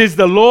it is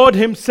the Lord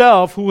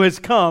Himself who has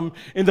come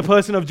in the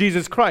person of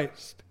Jesus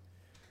Christ.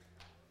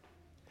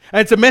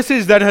 And it's a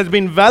message that has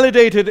been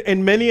validated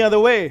in many other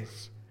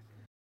ways.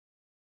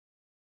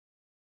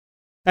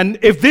 And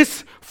if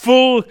this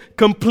full,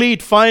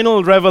 complete,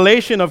 final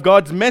revelation of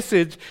God's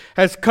message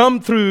has come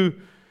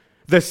through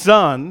the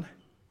Son,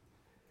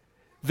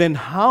 then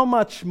how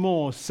much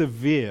more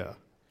severe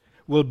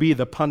will be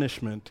the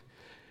punishment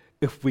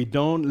if we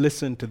don't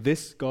listen to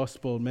this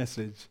gospel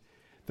message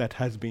that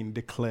has been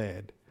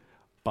declared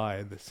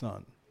by the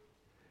Son?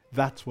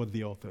 That's what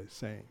the author is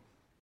saying.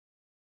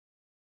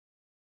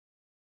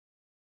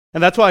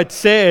 And that's why it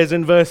says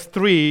in verse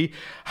 3,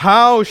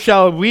 how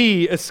shall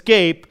we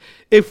escape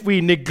if we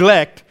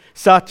neglect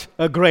such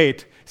a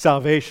great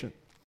salvation?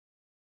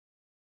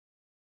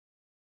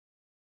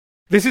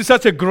 This is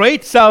such a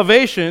great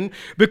salvation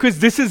because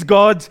this is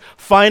God's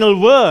final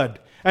word.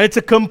 And it's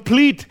a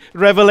complete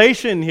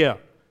revelation here.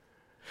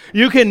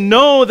 You can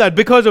know that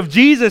because of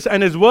Jesus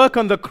and His work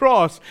on the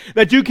cross,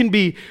 that you can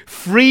be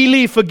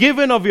freely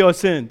forgiven of your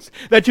sins,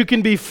 that you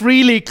can be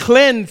freely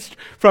cleansed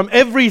from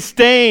every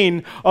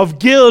stain of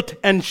guilt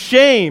and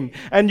shame,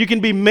 and you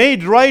can be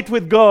made right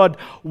with God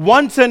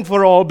once and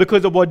for all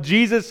because of what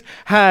Jesus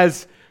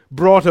has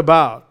brought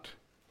about.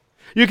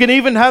 You can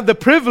even have the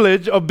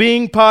privilege of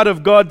being part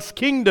of God's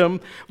kingdom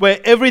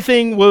where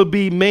everything will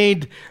be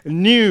made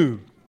new.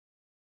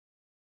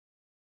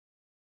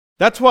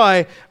 That's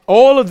why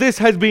all of this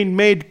has been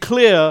made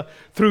clear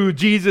through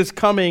Jesus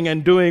coming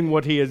and doing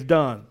what he has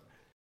done.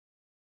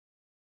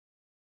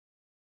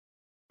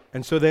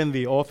 And so then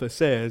the author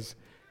says,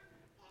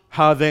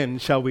 how then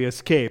shall we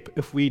escape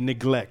if we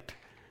neglect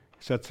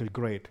such a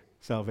great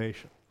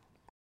salvation?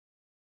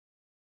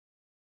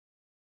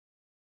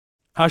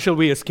 How shall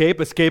we escape?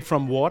 Escape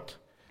from what?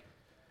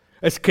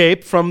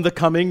 Escape from the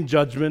coming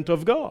judgment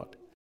of God.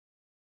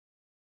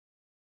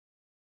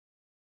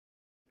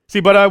 See,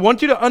 but I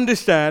want you to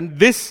understand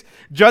this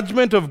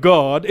judgment of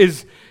God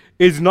is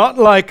not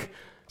like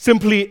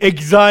simply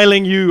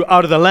exiling you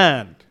out of the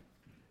land.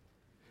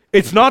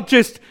 It's not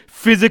just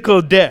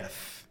physical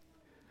death.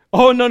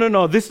 Oh,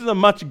 no. This is a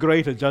much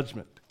greater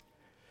judgment.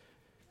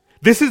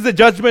 This is the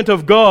judgment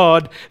of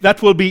God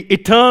that will be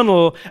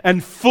eternal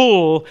and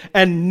full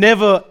and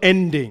never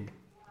ending.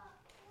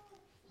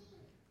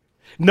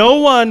 No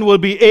one will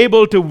be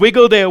able to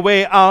wiggle their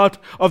way out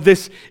of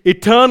this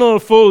eternal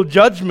full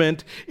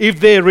judgment if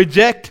they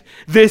reject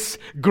this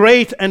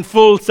great and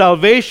full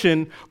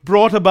salvation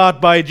brought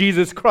about by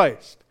Jesus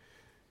Christ.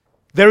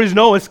 There is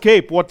no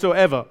escape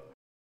whatsoever.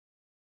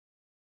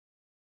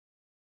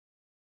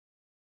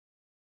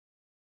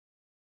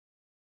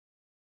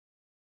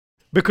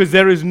 Because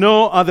there is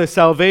no other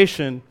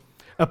salvation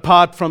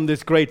apart from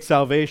this great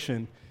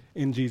salvation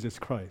in Jesus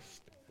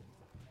Christ.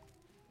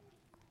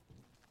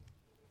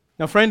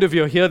 Now, friend, if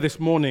you're here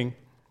this morning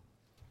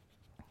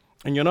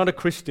and you're not a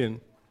Christian,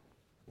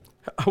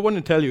 I want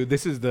to tell you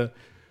this is the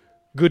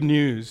good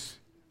news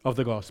of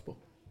the gospel.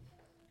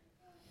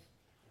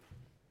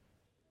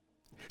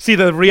 See,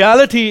 the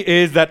reality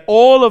is that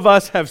all of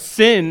us have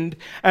sinned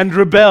and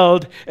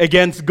rebelled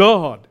against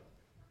God.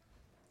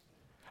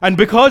 And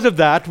because of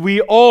that,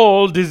 we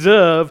all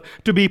deserve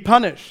to be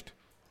punished.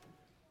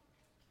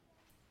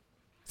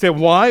 Say,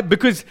 why?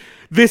 Because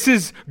this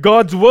is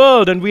God's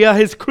world and we are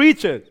his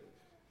creatures.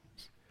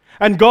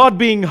 And God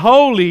being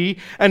holy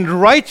and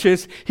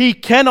righteous, he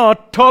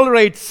cannot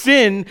tolerate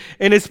sin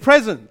in his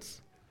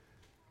presence.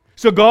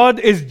 So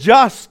God is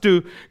just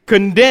to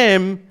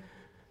condemn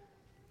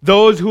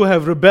those who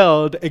have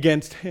rebelled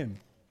against him.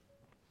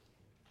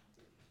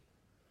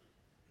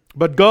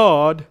 But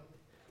God,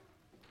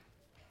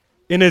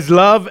 in his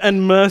love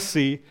and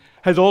mercy,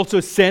 has also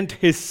sent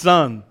his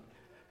Son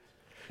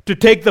to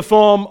take the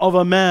form of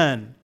a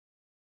man,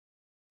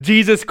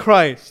 Jesus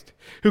Christ,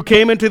 who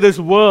came into this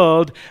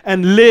world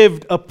and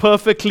lived a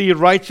perfectly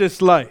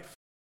righteous life.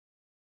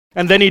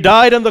 And then he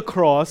died on the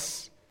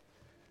cross.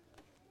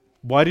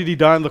 Why did he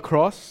die on the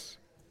cross?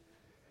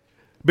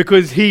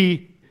 Because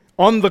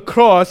on the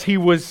cross, he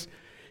was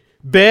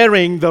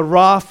bearing the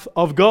wrath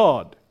of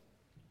God.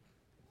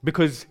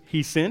 Because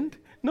he sinned?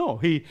 No,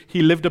 he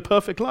lived a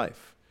perfect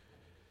life.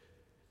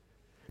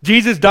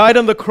 Jesus died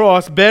on the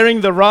cross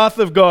bearing the wrath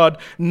of God,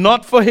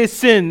 not for his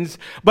sins,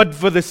 but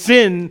for the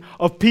sin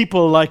of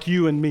people like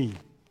you and me.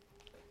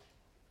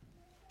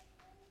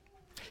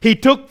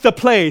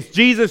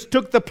 Jesus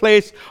took the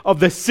place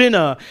of the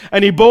sinner,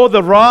 and he bore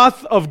the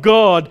wrath of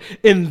God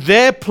in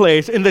their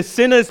place, in the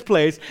sinner's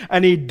place,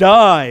 and he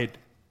died.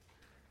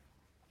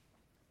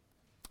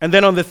 And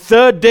then on the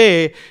third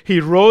day, he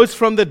rose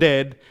from the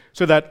dead,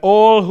 so that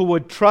all who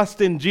would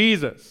trust in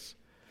Jesus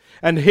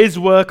and his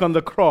work on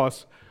the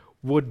cross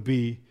would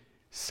be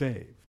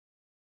saved.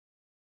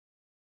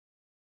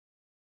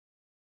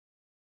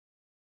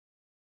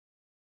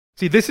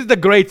 See, this is the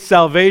great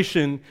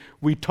salvation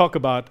we talk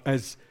about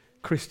as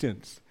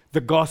Christians,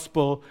 the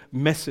gospel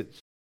message.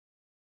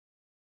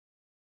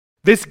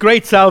 This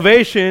great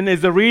salvation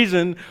is the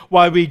reason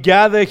why we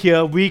gather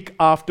here week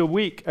after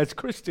week as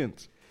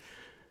Christians.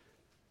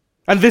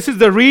 And this is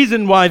the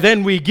reason why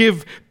then we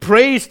give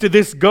praise to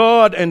this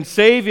God and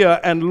Savior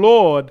and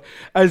Lord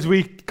as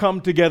we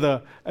come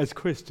together as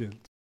Christians.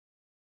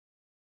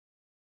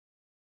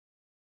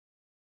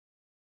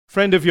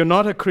 Friend, if you're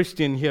not a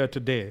Christian here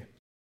today,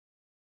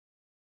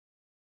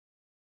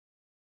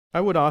 I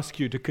would ask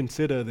you to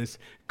consider this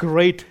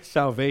great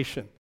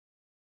salvation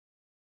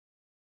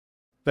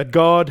that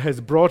God has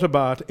brought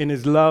about in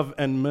his love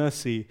and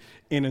mercy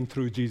in and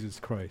through Jesus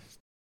Christ.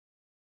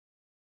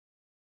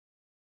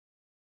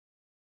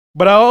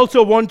 But I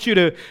also want you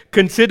to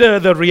consider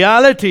the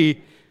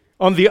reality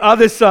on the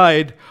other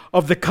side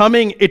of the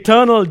coming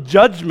eternal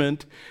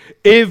judgment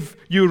if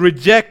you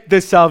reject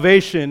this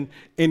salvation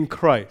in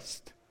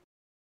Christ.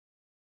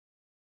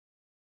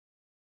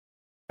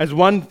 As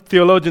one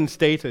theologian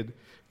stated,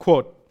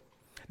 quote,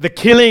 "The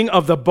killing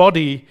of the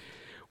body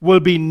will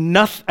be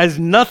as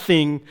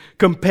nothing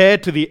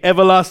compared to the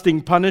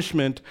everlasting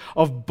punishment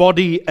of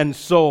body and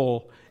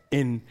soul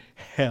in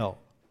hell."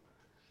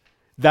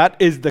 That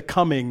is the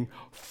coming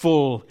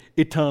full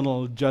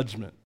eternal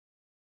judgment.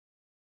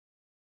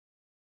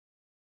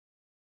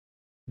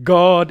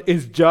 God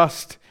is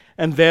just,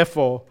 and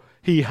therefore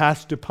he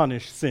has to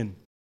punish sin.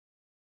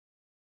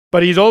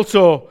 But he's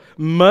also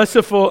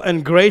merciful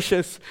and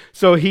gracious,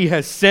 so he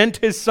has sent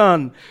his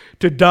Son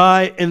to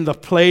die in the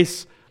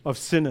place of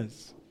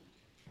sinners.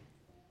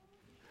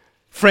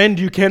 Friend,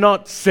 you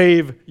cannot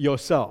save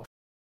yourself.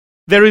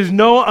 There is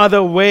no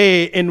other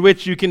way in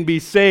which you can be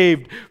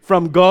saved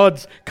from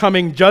God's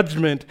coming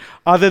judgment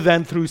other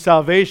than through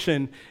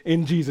salvation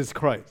in Jesus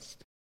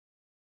Christ.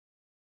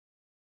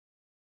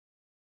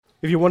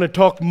 If you want to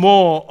talk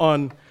more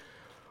on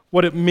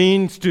what it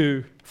means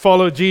to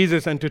follow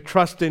Jesus and to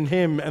trust in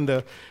Him and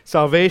the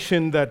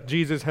salvation that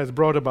Jesus has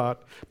brought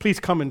about, please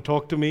come and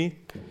talk to me.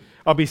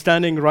 I'll be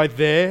standing right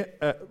there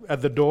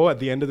at the door at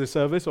the end of the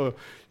service, or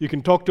you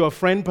can talk to a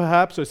friend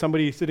perhaps, or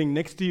somebody sitting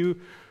next to you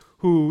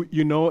who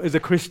you know is a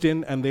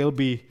Christian, and they'll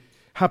be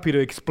happy to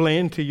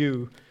explain to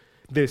you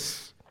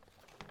this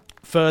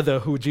further,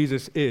 who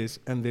Jesus is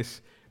and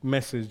this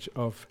message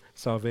of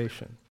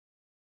salvation.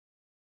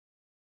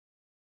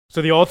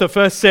 So the author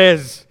first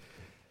says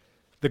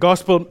the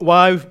gospel,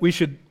 why we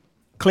should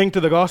cling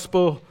to the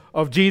gospel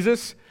of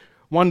Jesus.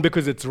 One,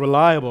 because it's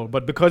reliable,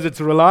 but because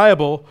it's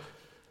reliable,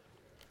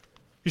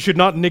 you should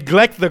not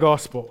neglect the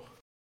gospel.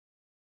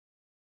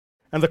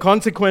 And the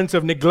consequence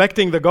of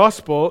neglecting the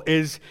gospel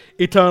is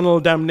eternal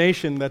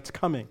damnation that's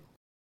coming.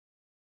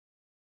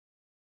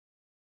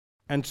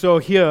 And so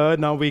here,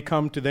 now we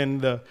come to then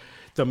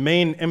the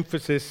main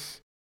emphasis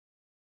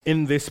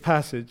in this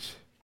passage.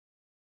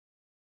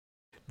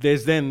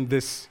 There's then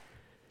this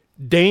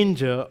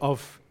danger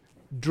of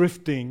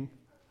drifting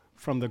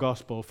from the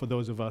gospel for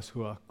those of us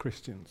who are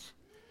Christians.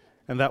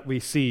 And that we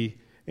see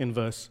in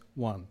verse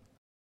 1.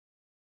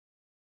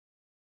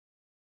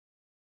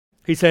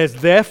 He says,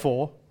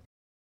 therefore,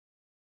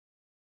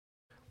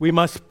 we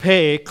must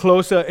pay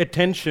closer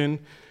attention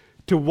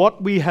to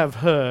what we have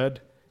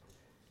heard,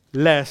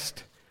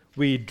 lest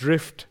we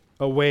drift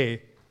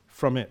away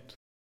from it.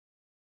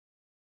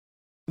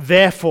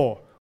 Therefore,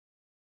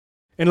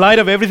 in light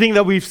of everything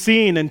that we've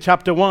seen in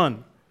chapter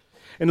 1,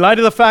 in light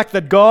of the fact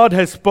that God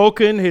has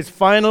spoken His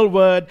final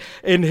word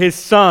in His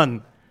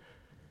Son,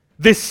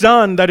 this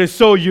Son that is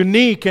so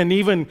unique and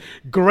even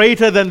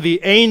greater than the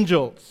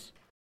angels,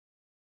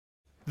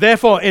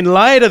 therefore, in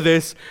light of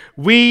this,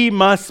 we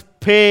must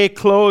pay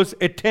close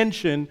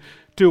attention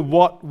to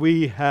what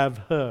we have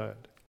heard.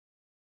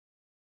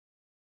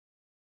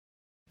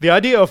 The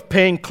idea of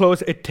paying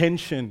close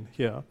attention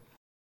here,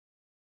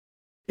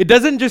 it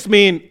doesn't just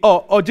mean,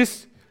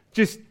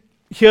 just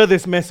hear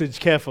this message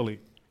carefully.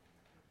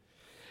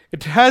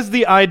 It has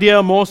the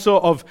idea more so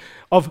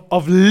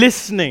of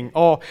listening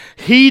or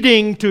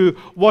heeding to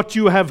what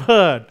you have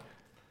heard,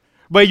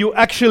 where you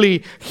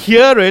actually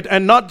hear it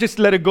and not just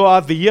let it go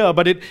out the ear,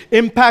 but it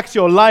impacts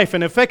your life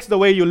and affects the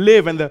way you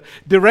live and the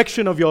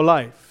direction of your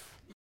life.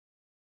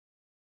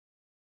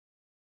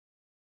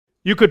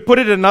 You could put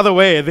it another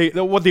way.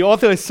 What the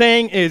author is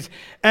saying is,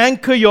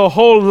 anchor your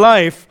whole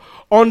life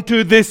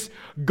onto this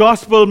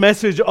gospel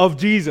message of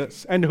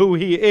Jesus and who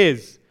He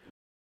is.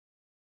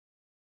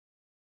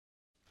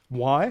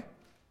 Why?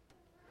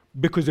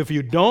 Because if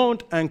you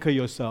don't anchor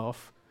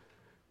yourself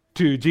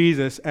to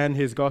Jesus and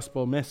His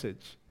gospel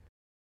message,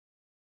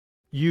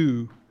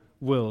 you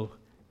will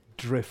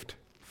drift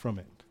from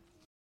it.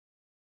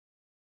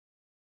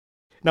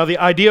 Now, the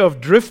idea of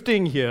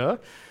drifting here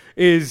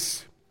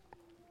is,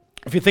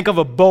 if you think of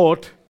a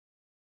boat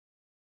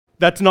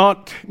that's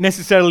not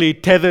necessarily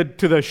tethered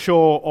to the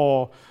shore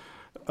or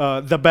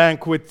the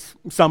bank with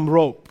some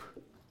rope,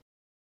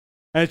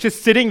 and it's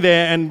just sitting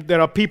there and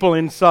there are people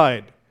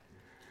inside.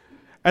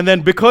 And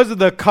then because of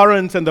the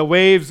currents and the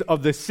waves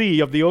of the sea,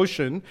 of the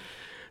ocean,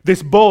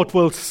 this boat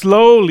will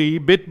slowly,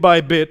 bit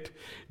by bit,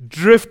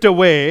 drift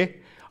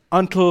away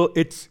until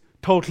it's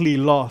totally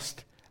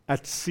lost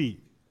at sea.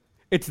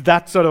 It's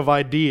that sort of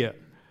idea.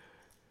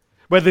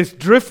 Where this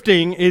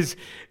drifting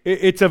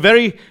it's a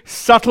very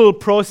subtle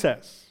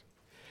process.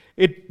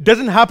 It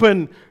doesn't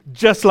happen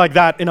just like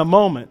that in a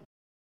moment,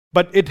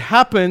 but it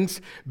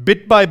happens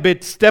bit by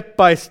bit, step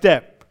by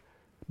step.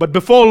 But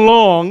before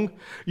long,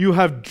 you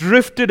have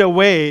drifted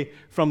away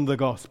from the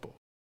gospel.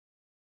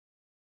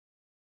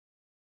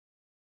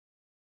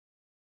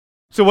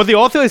 So what the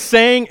author is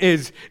saying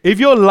is, if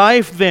your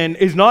life then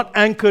is not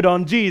anchored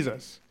on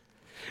Jesus,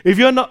 if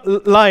your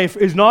life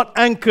is not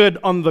anchored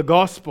on the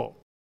gospel,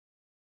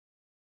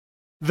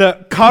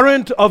 the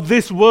current of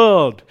this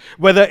world,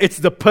 whether it's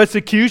the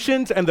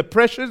persecutions and the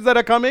pressures that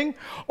are coming,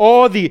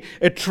 or the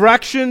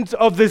attractions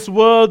of this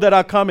world that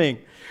are coming,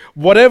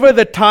 whatever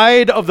the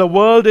tide of the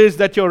world is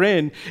that you're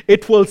in,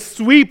 it will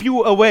sweep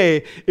you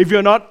away if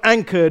you're not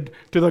anchored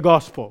to the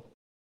gospel.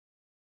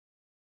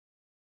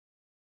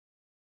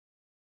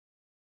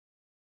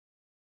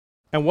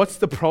 And what's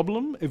the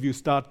problem if you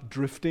start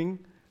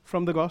drifting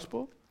from the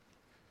gospel?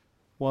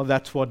 Well,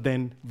 that's what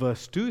then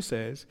verse 2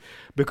 says.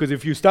 Because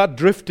if you start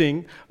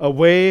drifting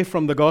away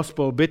from the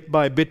gospel bit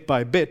by bit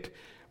by bit,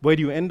 where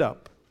do you end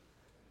up?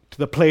 To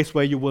the place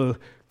where you will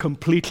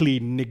completely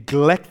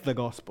neglect the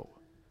gospel.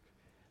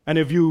 And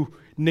if you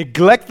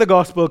neglect the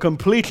gospel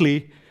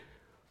completely,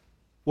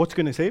 what's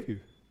going to save you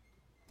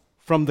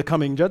from the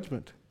coming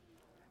judgment?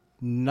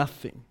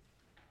 Nothing.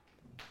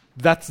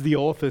 That's the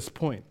author's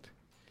point.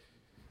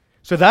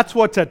 So that's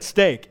what's at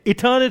stake.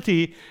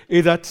 Eternity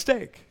is at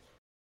stake.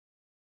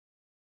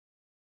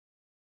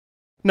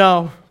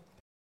 Now,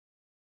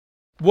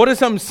 what are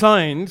some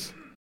signs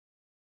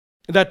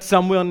that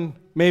someone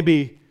may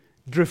be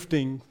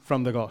drifting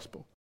from the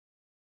gospel?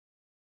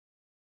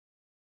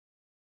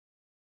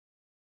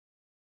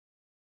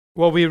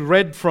 Well, we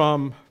read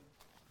from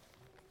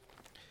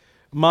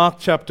Mark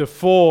chapter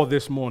 4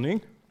 this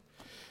morning.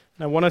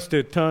 I want us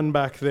to turn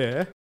back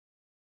there.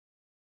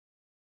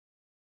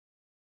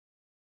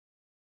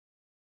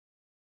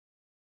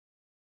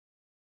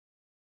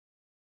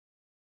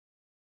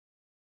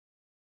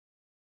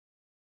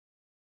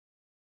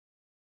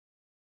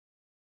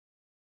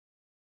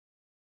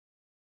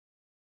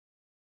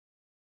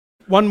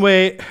 One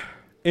way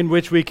in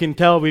which we can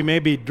tell we may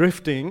be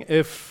drifting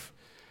if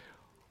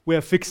we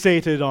are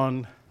fixated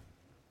on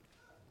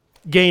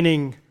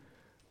gaining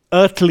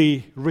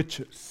earthly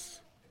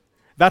riches.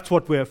 That's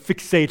what we're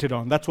fixated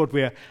on. That's what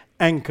we're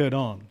anchored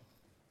on.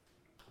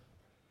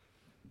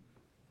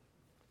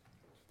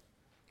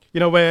 You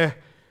know, where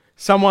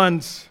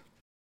someone's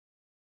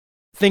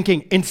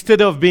thinking,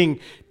 instead of being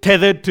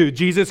tethered to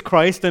Jesus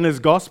Christ and His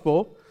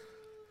gospel,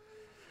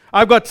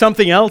 I've got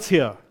something else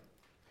here.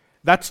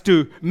 That's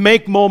to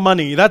make more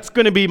money. That's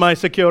going to be my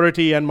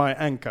security and my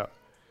anchor.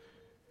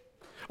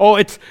 Oh,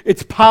 it's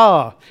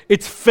power,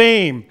 it's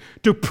fame,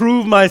 to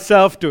prove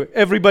myself to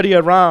everybody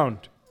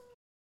around.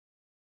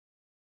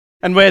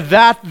 And where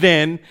that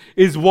then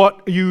is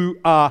what you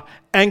are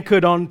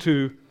anchored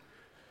onto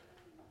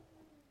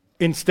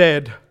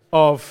instead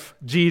of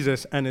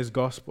Jesus and His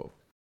gospel.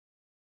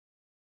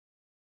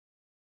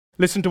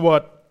 Listen to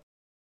what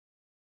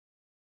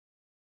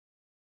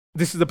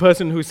this is the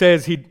person who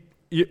says he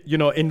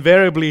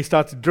invariably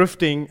starts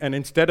drifting, and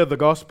instead of the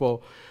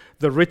gospel,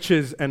 the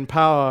riches and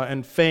power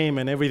and fame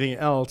and everything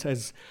else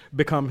has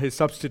become his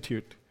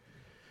substitute.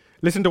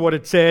 Listen to what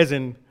it says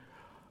in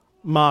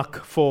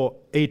Mark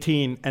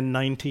 4:18 and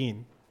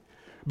 19.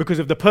 Because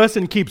if the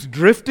person keeps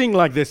drifting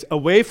like this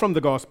away from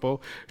the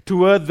gospel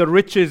toward the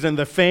riches and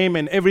the fame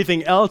and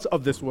everything else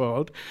of this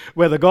world,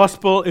 where the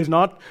gospel is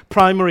not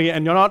primary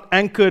and you're not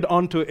anchored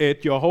onto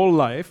it your whole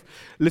life,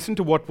 listen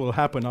to what will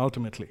happen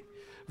ultimately.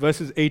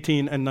 Verses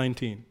 18 and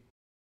 19.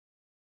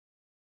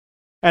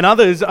 And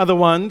others are the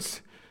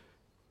ones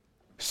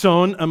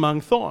sown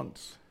among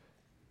thorns.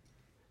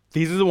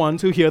 These are the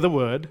ones who hear the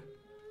word,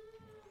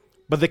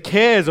 but the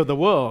cares of the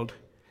world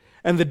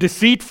and the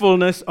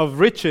deceitfulness of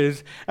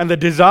riches and the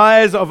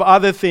desires of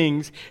other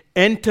things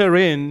enter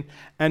in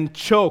and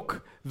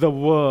choke the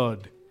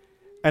word,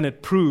 and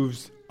it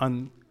proves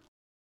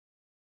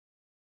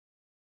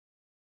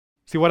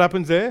See what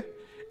happens there?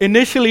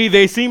 Initially,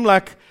 they seem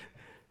like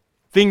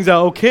things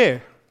are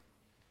okay.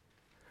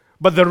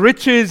 But the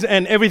riches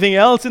and everything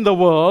else in the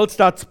world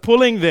starts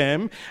pulling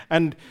them,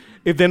 and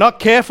if they're not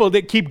careful,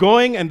 they keep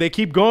going and they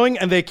keep going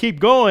and they keep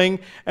going,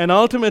 and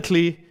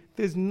ultimately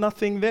there's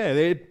nothing there.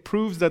 It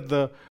proves that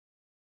the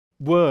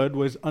word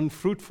was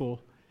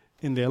unfruitful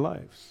in their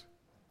lives.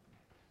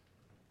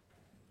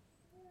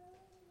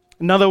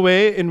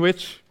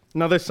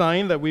 Another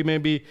sign that we may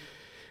be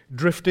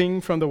drifting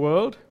from the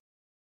world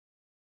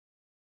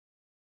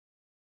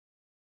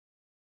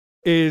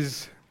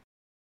is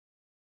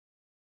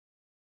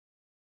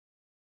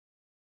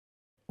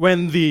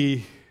when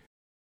the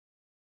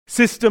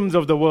systems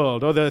of the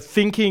world or the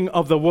thinking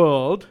of the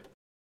world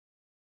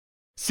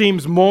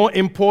seems more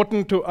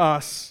important to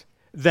us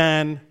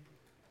than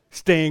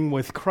staying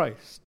with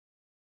Christ.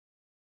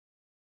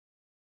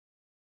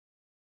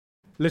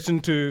 Listen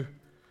to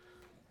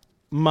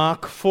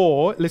Mark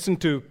 4. Listen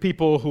to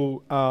people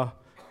who are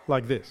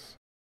like this.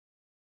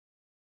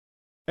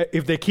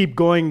 If they keep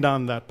going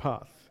down that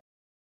path.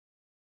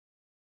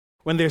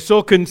 When they're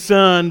so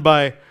concerned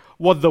by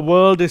what the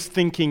world is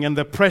thinking and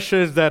the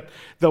pressures that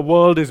the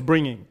world is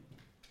bringing.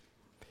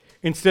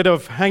 Instead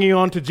of hanging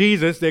on to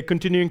Jesus, they're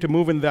continuing to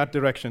move in that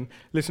direction.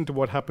 Listen to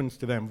what happens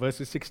to them,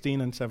 verses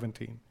 16 and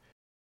 17.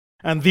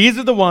 And these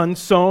are the ones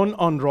sown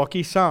on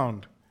rocky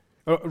ground.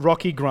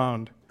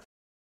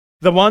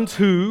 The ones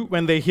who,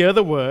 when they hear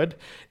the word,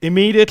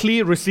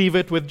 immediately receive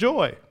it with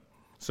joy.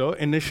 So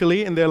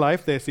initially in their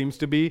life, there seems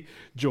to be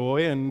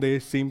joy, and they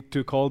seem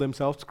to call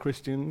themselves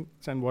Christians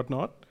and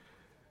whatnot.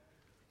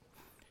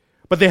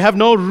 But they have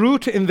no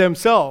root in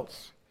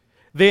themselves.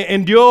 They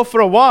endure for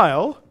a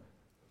while.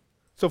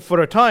 So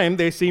for a time,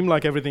 they seem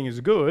like everything is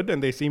good,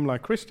 and they seem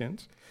like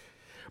Christians.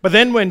 But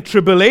then when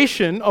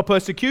tribulation or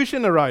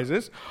persecution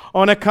arises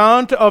on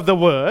account of the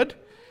word,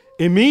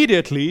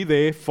 immediately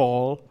they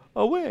fall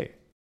away.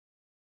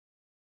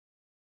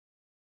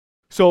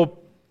 So,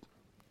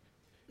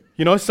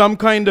 some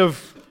kind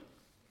of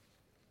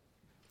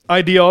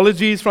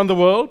ideologies from the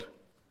world.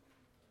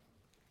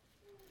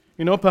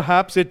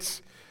 Perhaps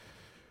it's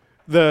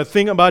the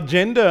thing about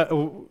gender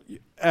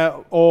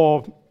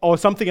or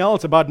something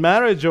else about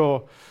marriage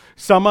or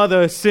some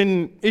other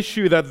sin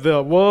issue that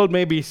the world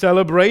may be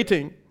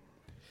celebrating.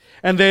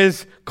 And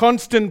there's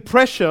constant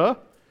pressure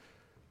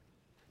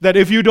that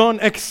if you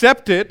don't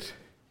accept it,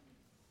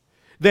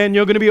 then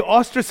you're going to be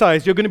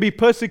ostracized, you're going to be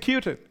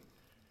persecuted.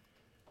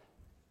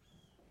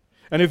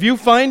 And if you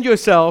find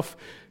yourself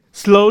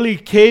slowly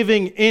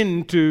caving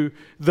into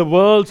the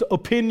world's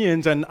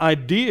opinions and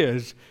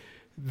ideas,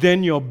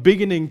 then you're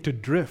beginning to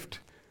drift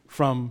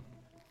from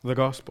the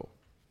gospel.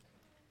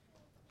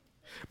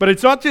 But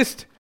it's not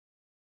just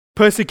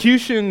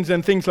persecutions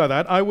and things like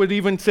that. I would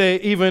even say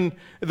even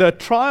the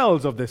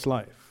trials of this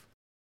life.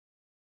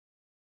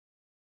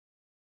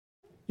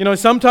 You know,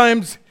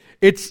 sometimes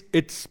it's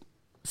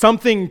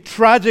something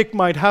tragic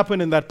might happen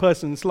in that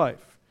person's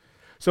life.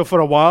 So for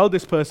a while,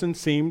 this person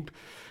seemed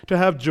to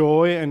have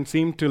joy and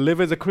seemed to live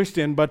as a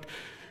Christian, but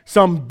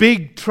some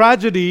big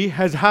tragedy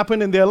has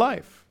happened in their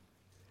life.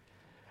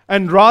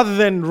 And rather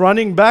than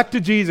running back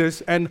to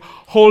Jesus and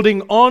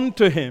holding on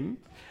to Him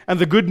and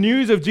the good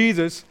news of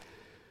Jesus,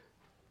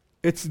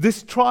 it's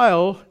this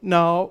trial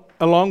now,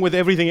 along with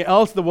everything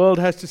else the world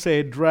has to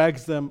say,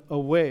 drags them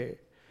away.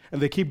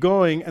 And they keep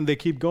going and they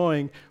keep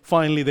going.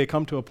 Finally, they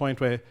come to a point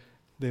where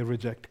they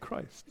reject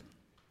Christ.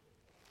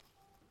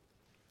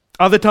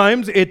 Other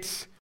times,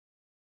 it's,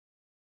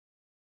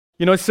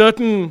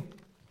 certain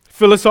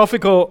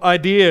philosophical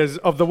ideas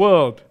of the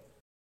world.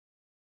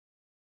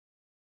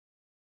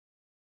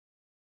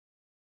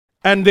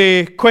 And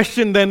they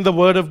question then the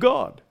Word of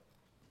God.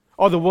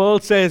 Or the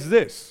world says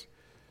this.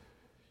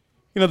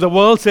 The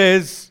world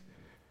says,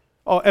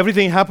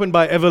 everything happened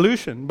by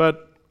evolution,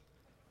 but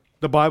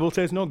the Bible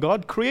says, no,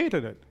 God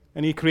created it,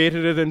 and He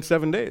created it in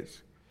 7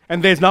 days.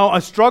 And there's now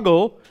a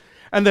struggle,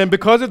 and then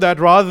because of that,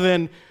 rather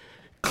than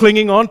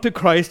clinging on to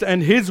Christ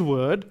and His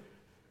Word,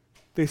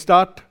 they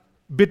start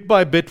bit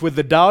by bit with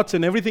the doubts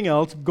and everything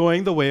else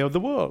going the way of the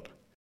world.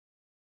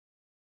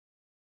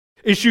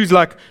 Issues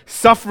like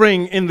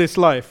suffering in this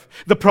life,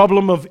 the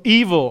problem of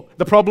evil,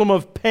 the problem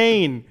of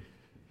pain,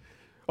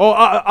 or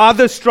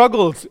other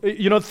struggles,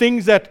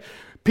 things that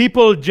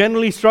people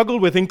generally struggle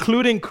with,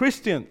 including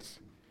Christians.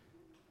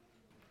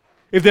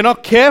 If they're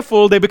not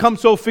careful, they become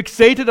so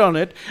fixated on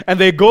it, and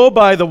they go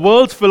by the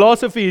world's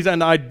philosophies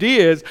and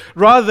ideas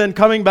rather than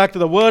coming back to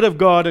the Word of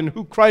God and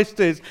who Christ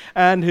is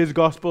and His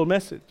gospel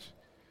message.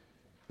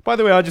 By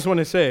the way, I just want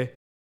to say,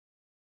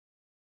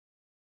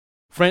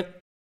 friend,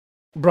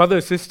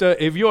 brother, sister,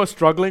 if you're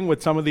struggling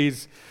with some of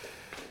these,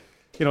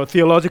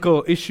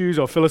 theological issues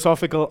or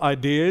philosophical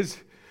ideas,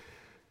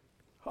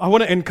 I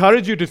want to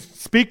encourage you to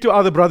speak to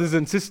other brothers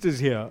and sisters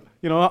here,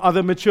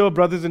 other mature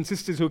brothers and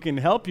sisters who can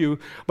help you,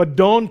 but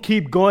don't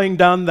keep going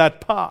down that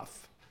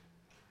path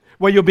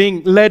where you're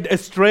being led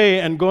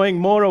astray and going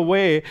more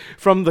away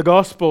from the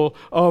gospel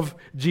of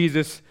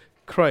Jesus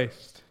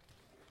Christ.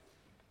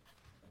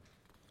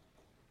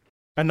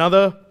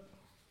 Another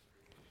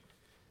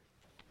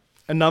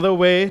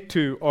way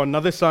to, or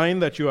another sign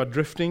that you are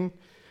drifting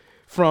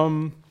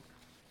from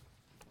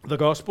the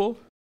gospel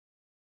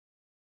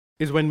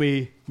is when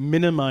we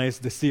minimize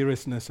the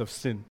seriousness of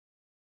sin.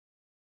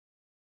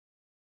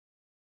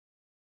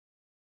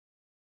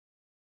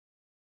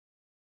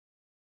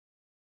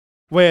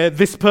 Where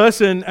this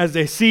person, as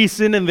they see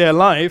sin in their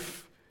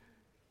life,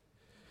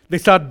 they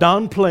start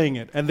downplaying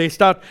it and they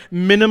start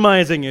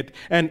minimizing it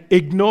and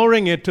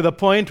ignoring it to the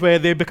point where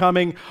they're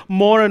becoming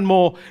more and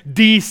more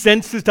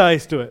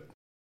desensitized to it.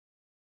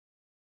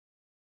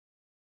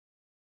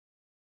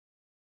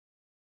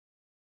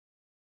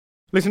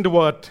 Listen to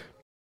what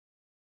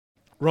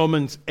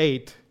Romans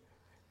 8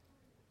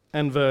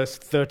 and verse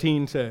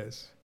 13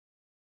 says.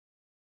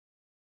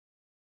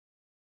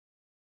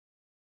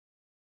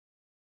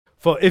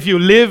 For if you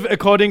live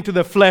according to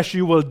the flesh,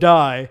 you will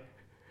die.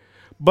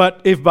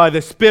 But if by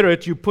the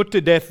Spirit you put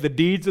to death the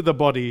deeds of the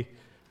body,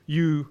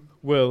 you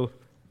will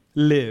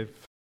live.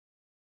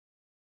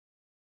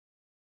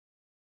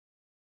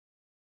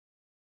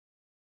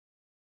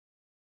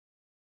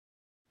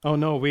 Oh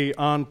no, we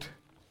aren't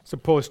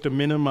supposed to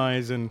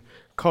minimize and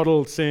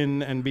coddle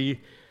sin and be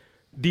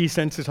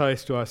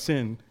desensitized to our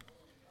sin.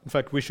 In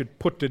fact, we should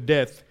put to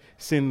death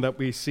sin that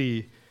we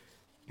see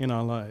in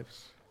our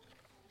lives.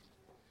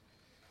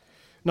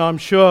 Now, I'm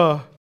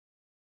sure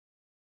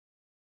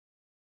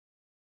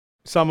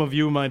some of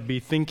you might be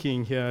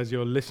thinking here as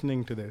you're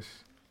listening to this,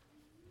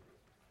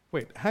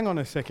 wait, hang on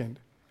a second.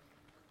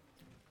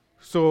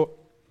 So,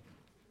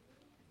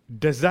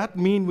 does that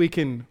mean we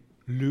can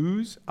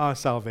lose our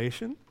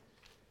salvation?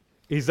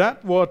 Is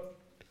that what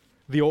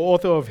the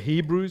author of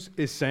Hebrews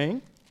is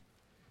saying?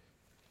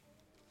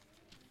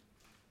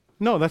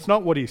 No, that's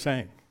not what he's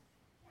saying.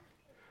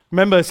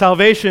 Remember,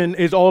 salvation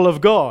is all of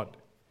God.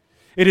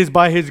 It is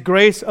by His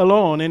grace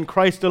alone, in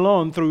Christ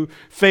alone, through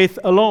faith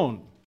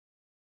alone.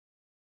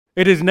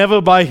 It is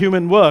never by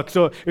human work.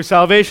 So if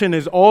salvation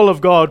is all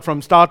of God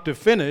from start to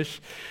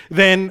finish,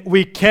 then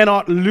we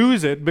cannot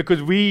lose it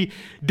because we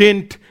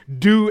didn't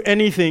do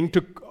anything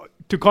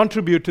to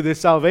contribute to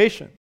this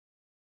salvation.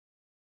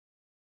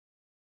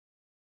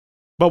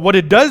 But what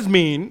it does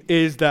mean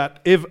is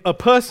that if a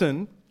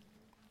person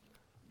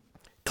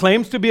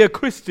claims to be a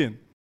Christian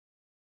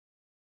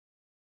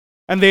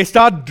and they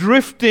start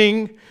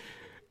drifting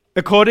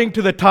according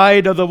to the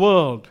tide of the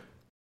world,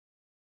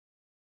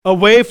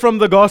 away from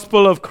the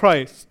gospel of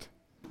Christ,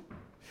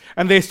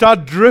 and they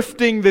start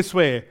drifting this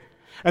way,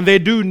 and they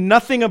do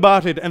nothing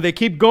about it, and they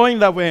keep going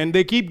that way, and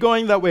they keep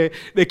going that way,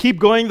 they keep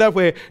going that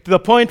way, to the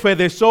point where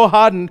they're so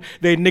hardened,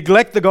 they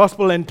neglect the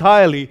gospel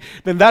entirely,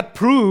 then that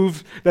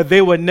proves that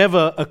they were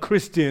never a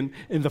Christian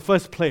in the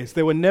first place.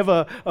 They were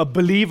never a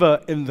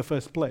believer in the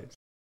first place.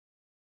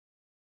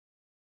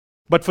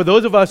 But for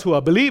those of us who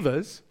are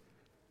believers,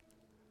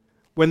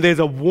 when there's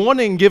a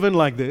warning given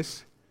like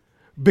this,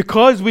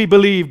 because we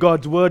believe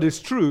God's word is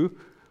true,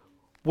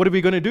 what are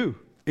we going to do?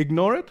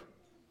 Ignore it?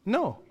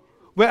 No.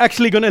 We're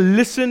actually going to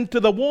listen to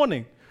the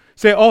warning.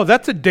 Say, oh,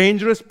 that's a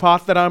dangerous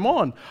path that I'm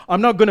on.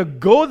 I'm not going to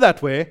go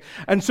that way.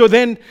 And so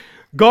then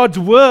God's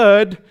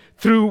word,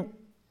 through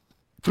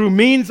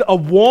means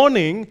of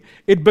warning,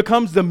 it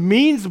becomes the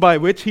means by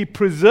which he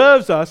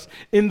preserves us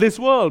in this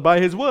world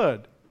by his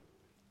word.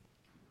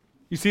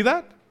 You see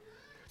that?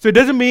 So it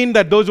doesn't mean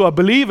that those who are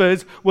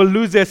believers will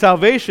lose their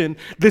salvation.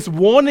 This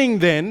warning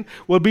then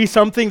will be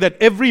something that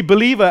every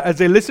believer, as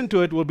they listen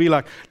to it, will be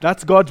like,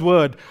 that's God's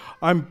word.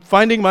 I'm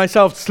finding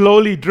myself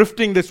slowly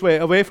drifting this way,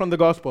 away from the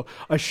gospel.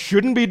 I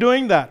shouldn't be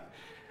doing that.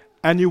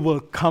 And you will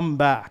come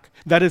back.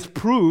 That is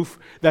proof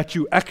that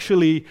you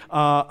actually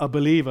are a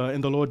believer in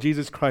the Lord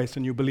Jesus Christ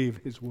and you believe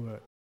his word.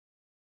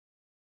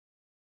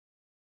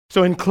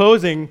 So in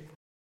closing,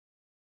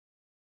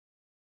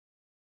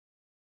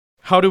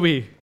 how do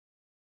we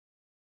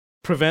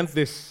prevent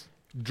this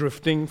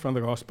drifting from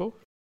the gospel?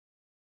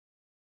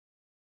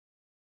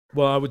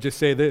 Well, I would just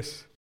say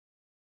this.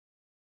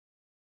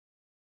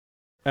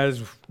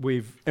 As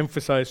we've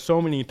emphasized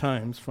so many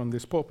times from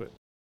this pulpit,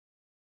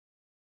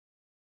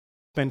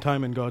 spend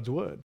time in God's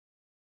word.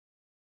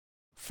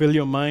 Fill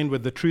your mind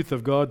with the truth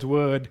of God's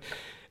word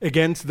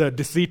against the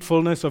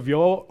deceitfulness of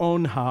your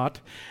own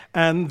heart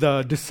and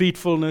the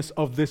deceitfulness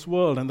of this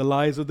world and the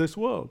lies of this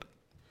world.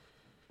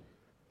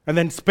 And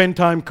then spend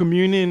time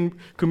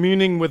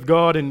communing with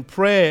God in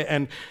prayer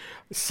and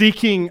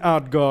seeking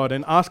out God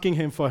and asking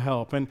him for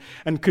help and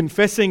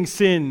confessing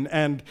sin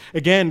and,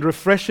 again,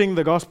 refreshing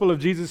the gospel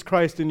of Jesus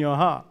Christ in your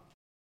heart.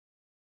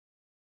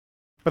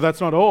 But that's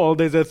not all.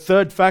 There's a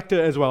third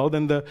factor as well,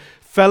 then the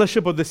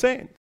fellowship of the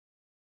saints.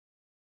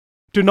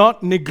 Do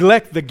not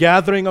neglect the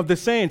gathering of the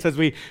saints as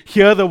we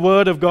hear the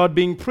word of God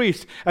being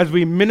preached, as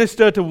we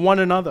minister to one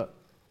another,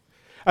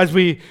 as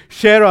we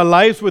share our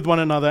lives with one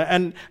another,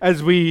 and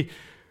as we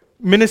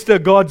minister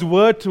God's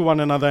word to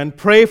one another and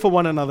pray for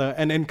one another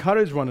and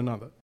encourage one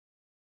another.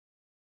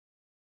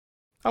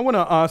 I want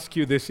to ask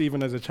you this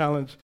even as a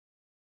challenge.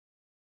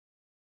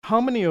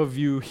 How many of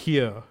you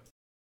here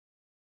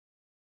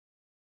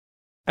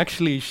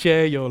actually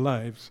share your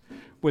lives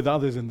with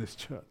others in this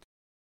church?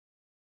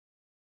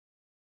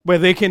 Where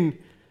they can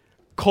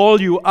call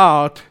you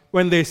out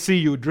when they see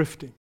you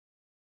drifting.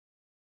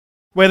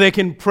 Where they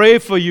can pray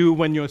for you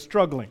when you're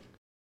struggling.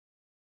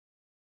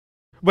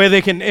 Where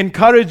they can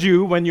encourage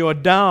you when you're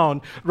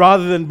down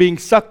rather than being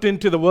sucked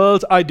into the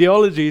world's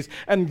ideologies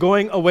and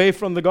going away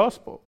from the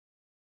gospel.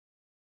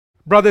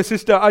 Brother,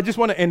 sister, I just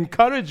want to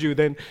encourage you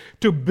then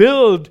to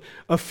build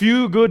a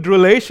few good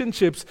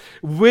relationships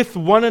with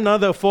one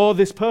another for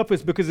this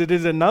purpose, because it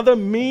is another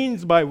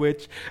means by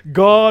which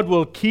God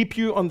will keep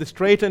you on the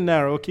straight and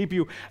narrow, keep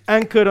you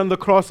anchored on the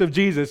cross of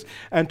Jesus,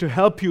 and to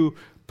help you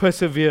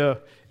persevere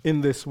in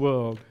this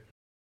world.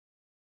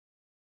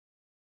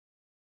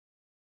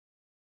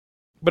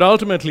 But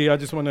ultimately, I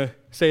just want to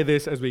say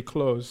this as we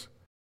close.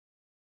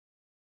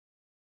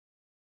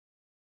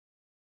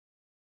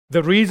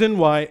 The reason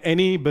why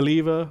any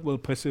believer will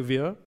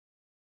persevere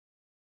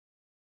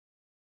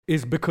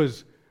is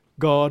because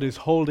God is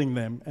holding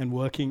them and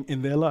working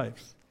in their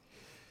lives.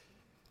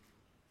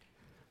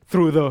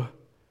 Through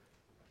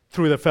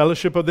the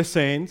fellowship of the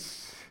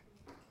saints,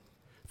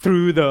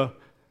 through the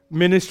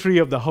ministry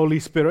of the Holy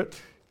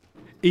Spirit,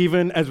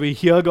 even as we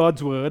hear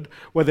God's word,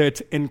 whether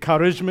it's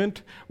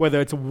encouragement, whether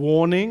it's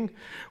warning,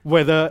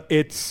 whether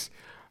it's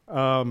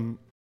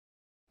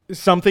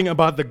something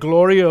about the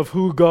glory of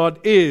who God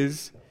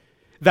is,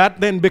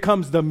 that then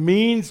becomes the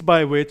means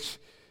by which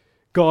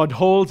God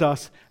holds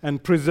us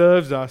and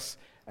preserves us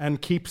and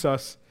keeps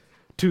us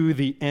to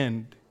the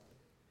end.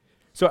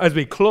 So as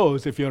we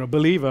close, if you're a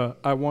believer,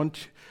 I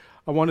want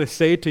to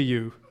say to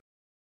you,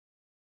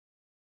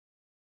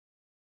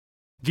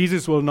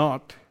 Jesus will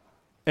not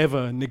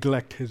ever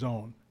neglect his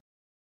own.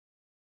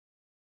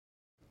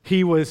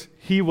 He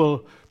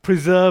will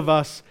preserve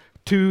us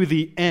to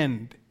the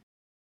end.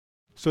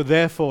 So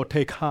therefore,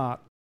 take heart.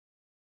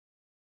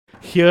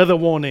 Hear the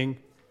warning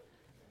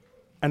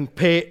and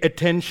pay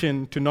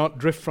attention to not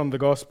drift from the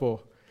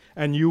gospel.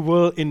 And you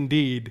will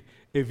indeed,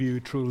 if you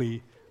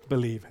truly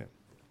believe him.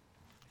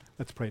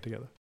 Let's pray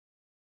together.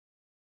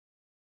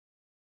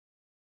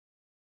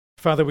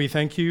 Father, we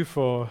thank you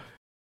for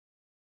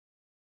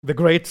the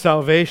great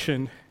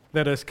salvation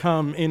that has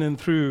come in and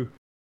through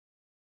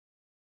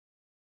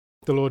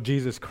the Lord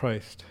Jesus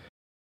Christ.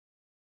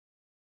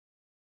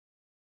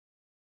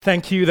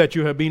 Thank you that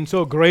you have been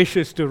so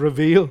gracious to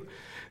reveal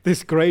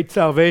this great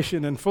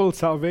salvation and full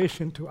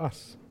salvation to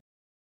us.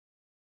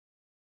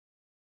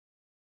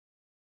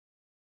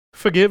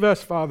 Forgive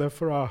us, Father,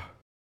 for our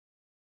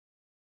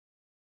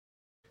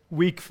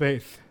weak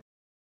faith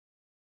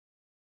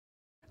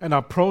and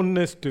our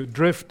proneness to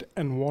drift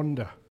and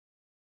wander,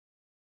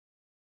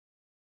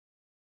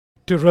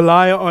 to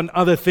rely on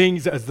other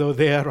things as though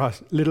they are our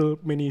little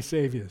mini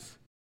saviors,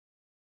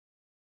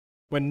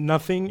 when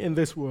nothing in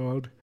this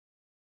world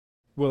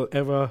will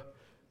ever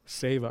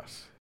save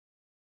us.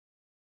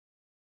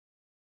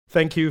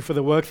 Thank you for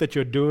the work that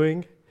you're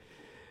doing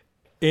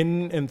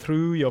in and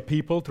through your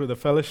people, through the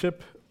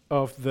fellowship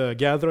of the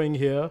gathering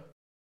here.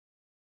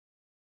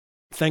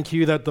 Thank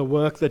you that the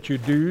work that you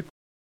do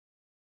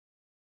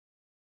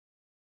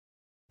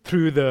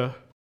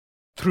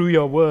through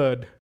your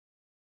word,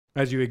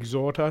 as you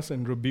exhort us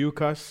and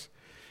rebuke us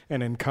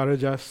and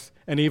encourage us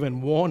and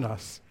even warn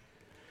us,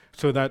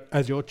 so that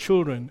as your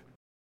children,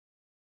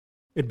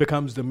 it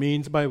becomes the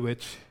means by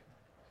which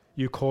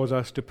you cause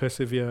us to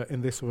persevere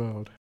in this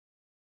world.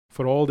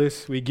 For all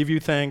this, we give you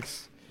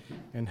thanks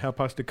and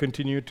help us to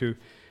continue to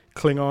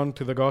cling on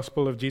to the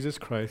gospel of Jesus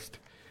Christ,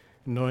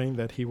 knowing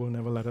that he will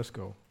never let us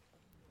go.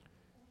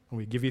 And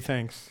we give you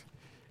thanks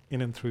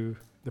in and through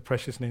the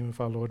precious name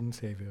of our Lord and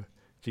Savior,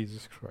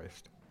 Jesus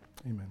Christ.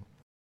 Amen.